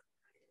Park.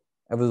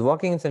 I was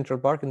walking in Central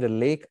Park. In the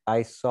lake,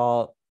 I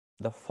saw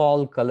the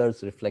fall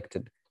colors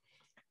reflected.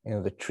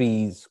 The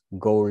trees,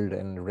 gold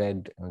and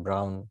red and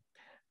brown,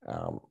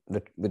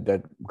 with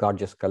the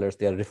gorgeous colors,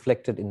 they are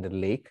reflected in the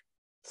lake.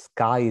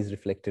 Sky is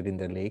reflected in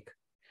the lake.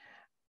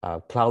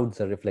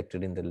 Clouds are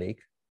reflected in the lake.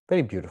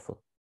 Very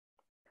beautiful.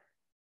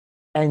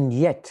 And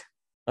yet,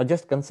 now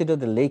just consider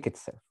the lake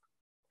itself.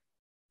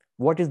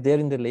 What is there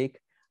in the lake?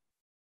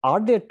 Are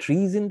there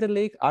trees in the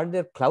lake? Are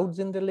there clouds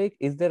in the lake?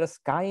 Is there a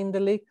sky in the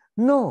lake?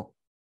 No.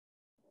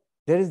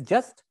 There is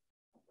just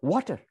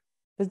water.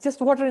 There's just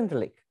water in the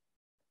lake.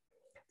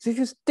 So if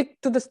you stick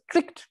to the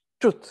strict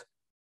truth,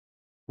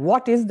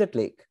 what is that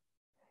lake?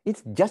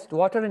 It's just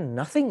water and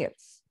nothing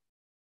else.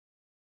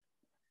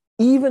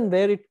 Even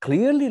where it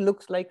clearly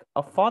looks like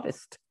a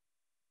forest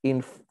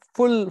in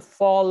full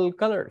fall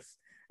colors,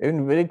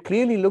 and where it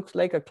clearly looks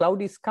like a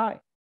cloudy sky,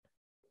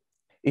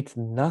 it's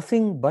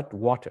nothing but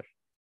water.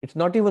 It's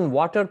not even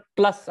water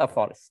plus a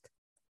forest.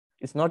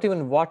 It's not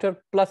even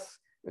water plus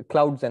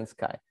clouds and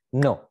sky.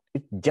 No,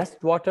 it's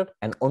just water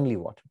and only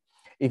water.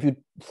 If you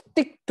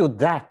stick to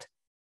that,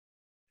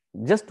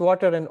 just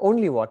water and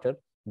only water,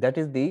 that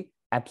is the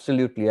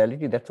absolute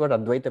reality. That's what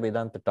Advaita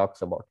Vedanta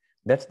talks about.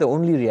 That's the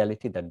only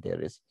reality that there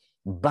is.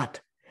 But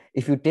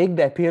if you take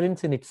the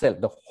appearance in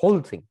itself, the whole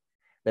thing,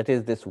 that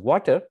is this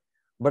water,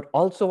 but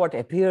also what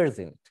appears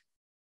in it,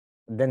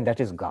 then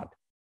that is God.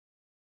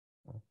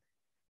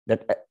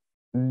 That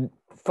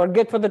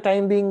forget for the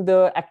time being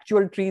the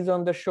actual trees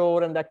on the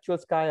shore and the actual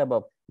sky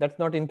above. That's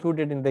not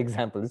included in the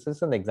example. This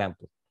is an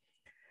example.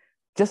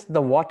 Just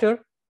the water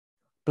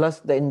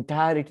plus the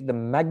entirety, the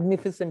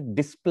magnificent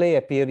display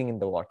appearing in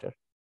the water.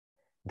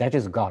 That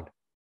is God,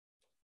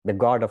 the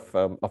God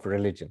of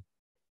religion,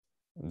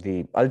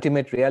 the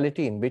ultimate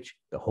reality in which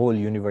the whole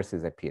universe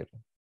is appearing.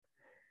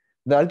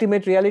 The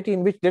ultimate reality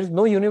in which there's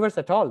no universe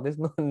at all. There's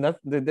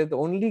there's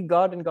only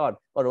God and God,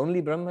 or only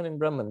Brahman and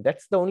Brahman.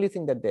 That's the only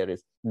thing that there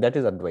is. That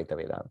is Advaita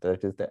Vedanta.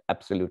 That is the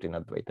absolute in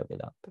Advaita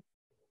Vedanta.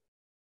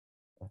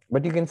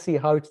 But you can see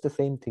how it's the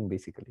same thing,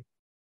 basically.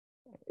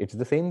 It's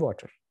the same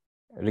water,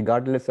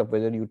 regardless of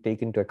whether you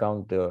take into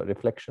account the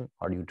reflection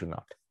or you do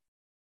not.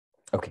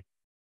 Okay.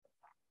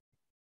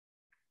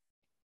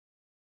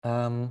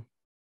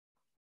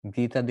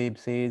 Gita Dev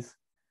says,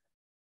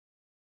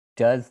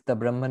 does the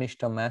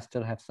Brahmanishta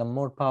master have some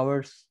more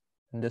powers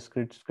in the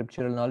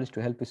scriptural knowledge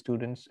to help his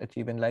students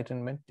achieve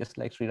enlightenment, just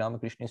like Sri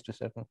Ramakrishna is to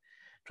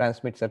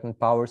transmit certain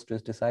powers to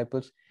his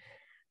disciples?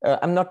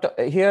 I'm not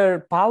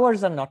here,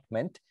 powers are not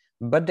meant,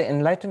 but the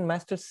enlightened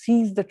master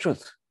sees the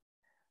truth.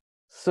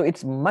 So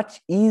it's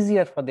much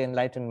easier for the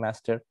enlightened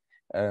master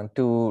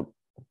to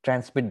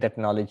transmit that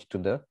knowledge to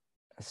the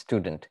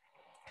student.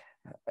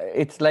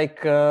 It's like,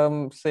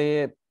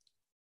 say,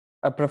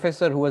 a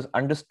professor who has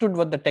understood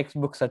what the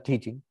textbooks are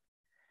teaching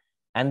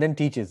and then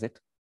teaches it.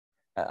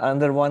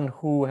 Another one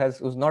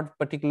who's not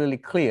particularly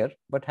clear,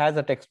 but has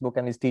a textbook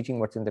and is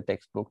teaching what's in the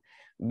textbook.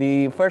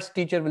 The first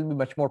teacher will be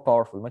much more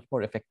powerful, much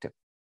more effective.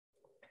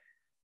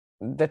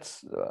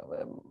 That's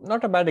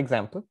not a bad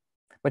example.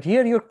 But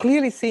here you're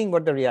clearly seeing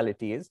what the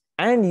reality is,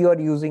 and you are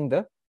using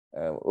the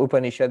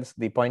Upanishads,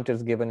 the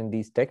pointers given in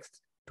these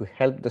texts, to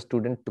help the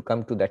student to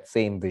come to that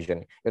same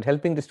vision. You're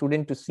helping the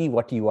student to see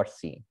what you are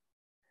seeing.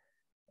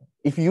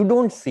 If you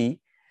don't see,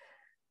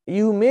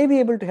 you may be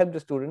able to help the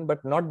student,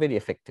 but not very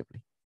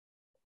effectively.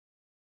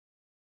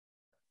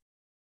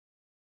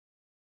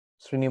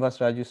 Srinivas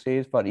Raju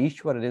says, for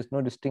Ishvara, there is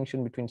no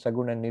distinction between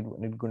Saguna and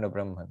Nirguna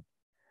Brahman.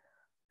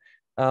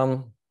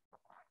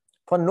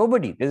 For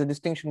nobody, there's a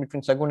distinction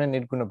between Saguna and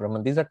Nirguna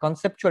Brahman. These are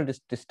conceptual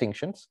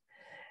distinctions.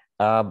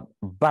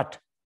 But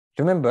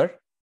remember,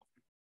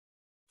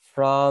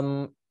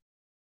 let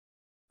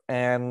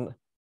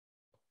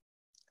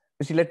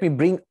me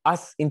bring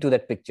us into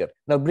that picture.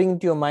 Now bring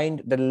to your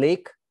mind the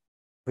lake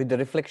with the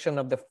reflection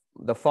of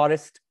the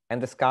forest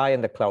and the sky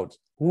and the clouds.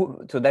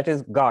 So that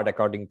is God,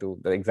 according to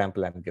the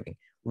example I'm giving.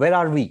 Where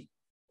are we?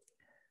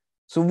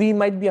 So we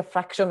might be a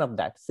fraction of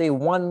that. Say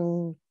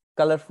one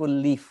colorful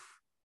leaf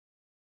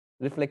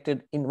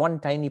reflected in one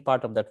tiny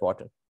part of that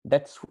water.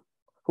 That's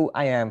who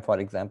I am, for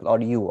example, or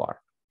you are.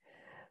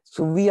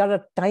 So we are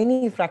a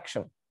tiny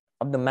fraction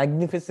of the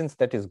magnificence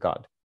that is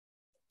God.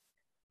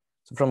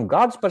 So from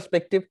God's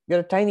perspective, we are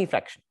a tiny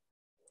fraction.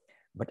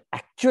 But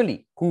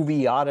actually, who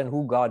we are and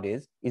who God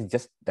is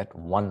just that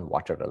one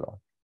water alone.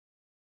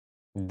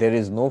 There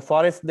is no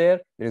forest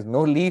there, there is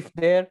no leaf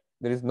there,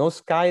 there is no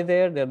sky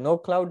there are no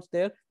clouds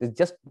there. There's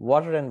just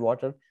water and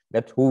water.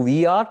 That's who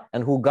we are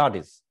and who God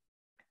is.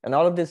 And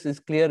all of this is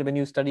clear when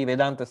you study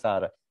Vedanta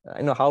Sara.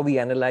 How we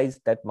analyze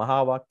that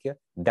Mahavakya,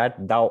 that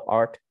thou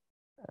art,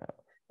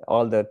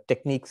 all the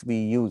techniques we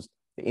used,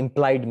 the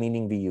implied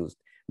meaning we used.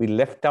 We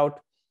left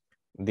out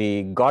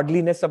the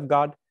godliness of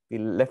God, we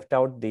left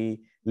out the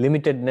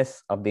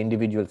limitedness of the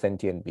individual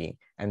sentient being,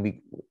 and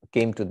we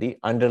came to the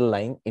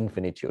underlying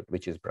infinitude,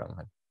 which is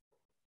Brahman.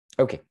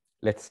 Okay,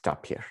 let's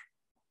stop here.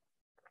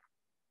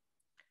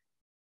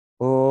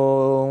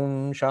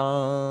 Om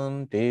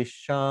Shanti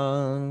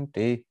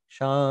Shanti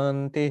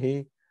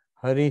Shanti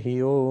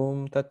Harihi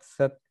Om Tat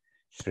Sat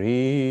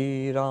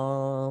Shri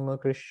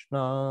Ramakrishna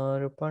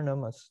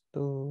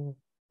Arpanamastu.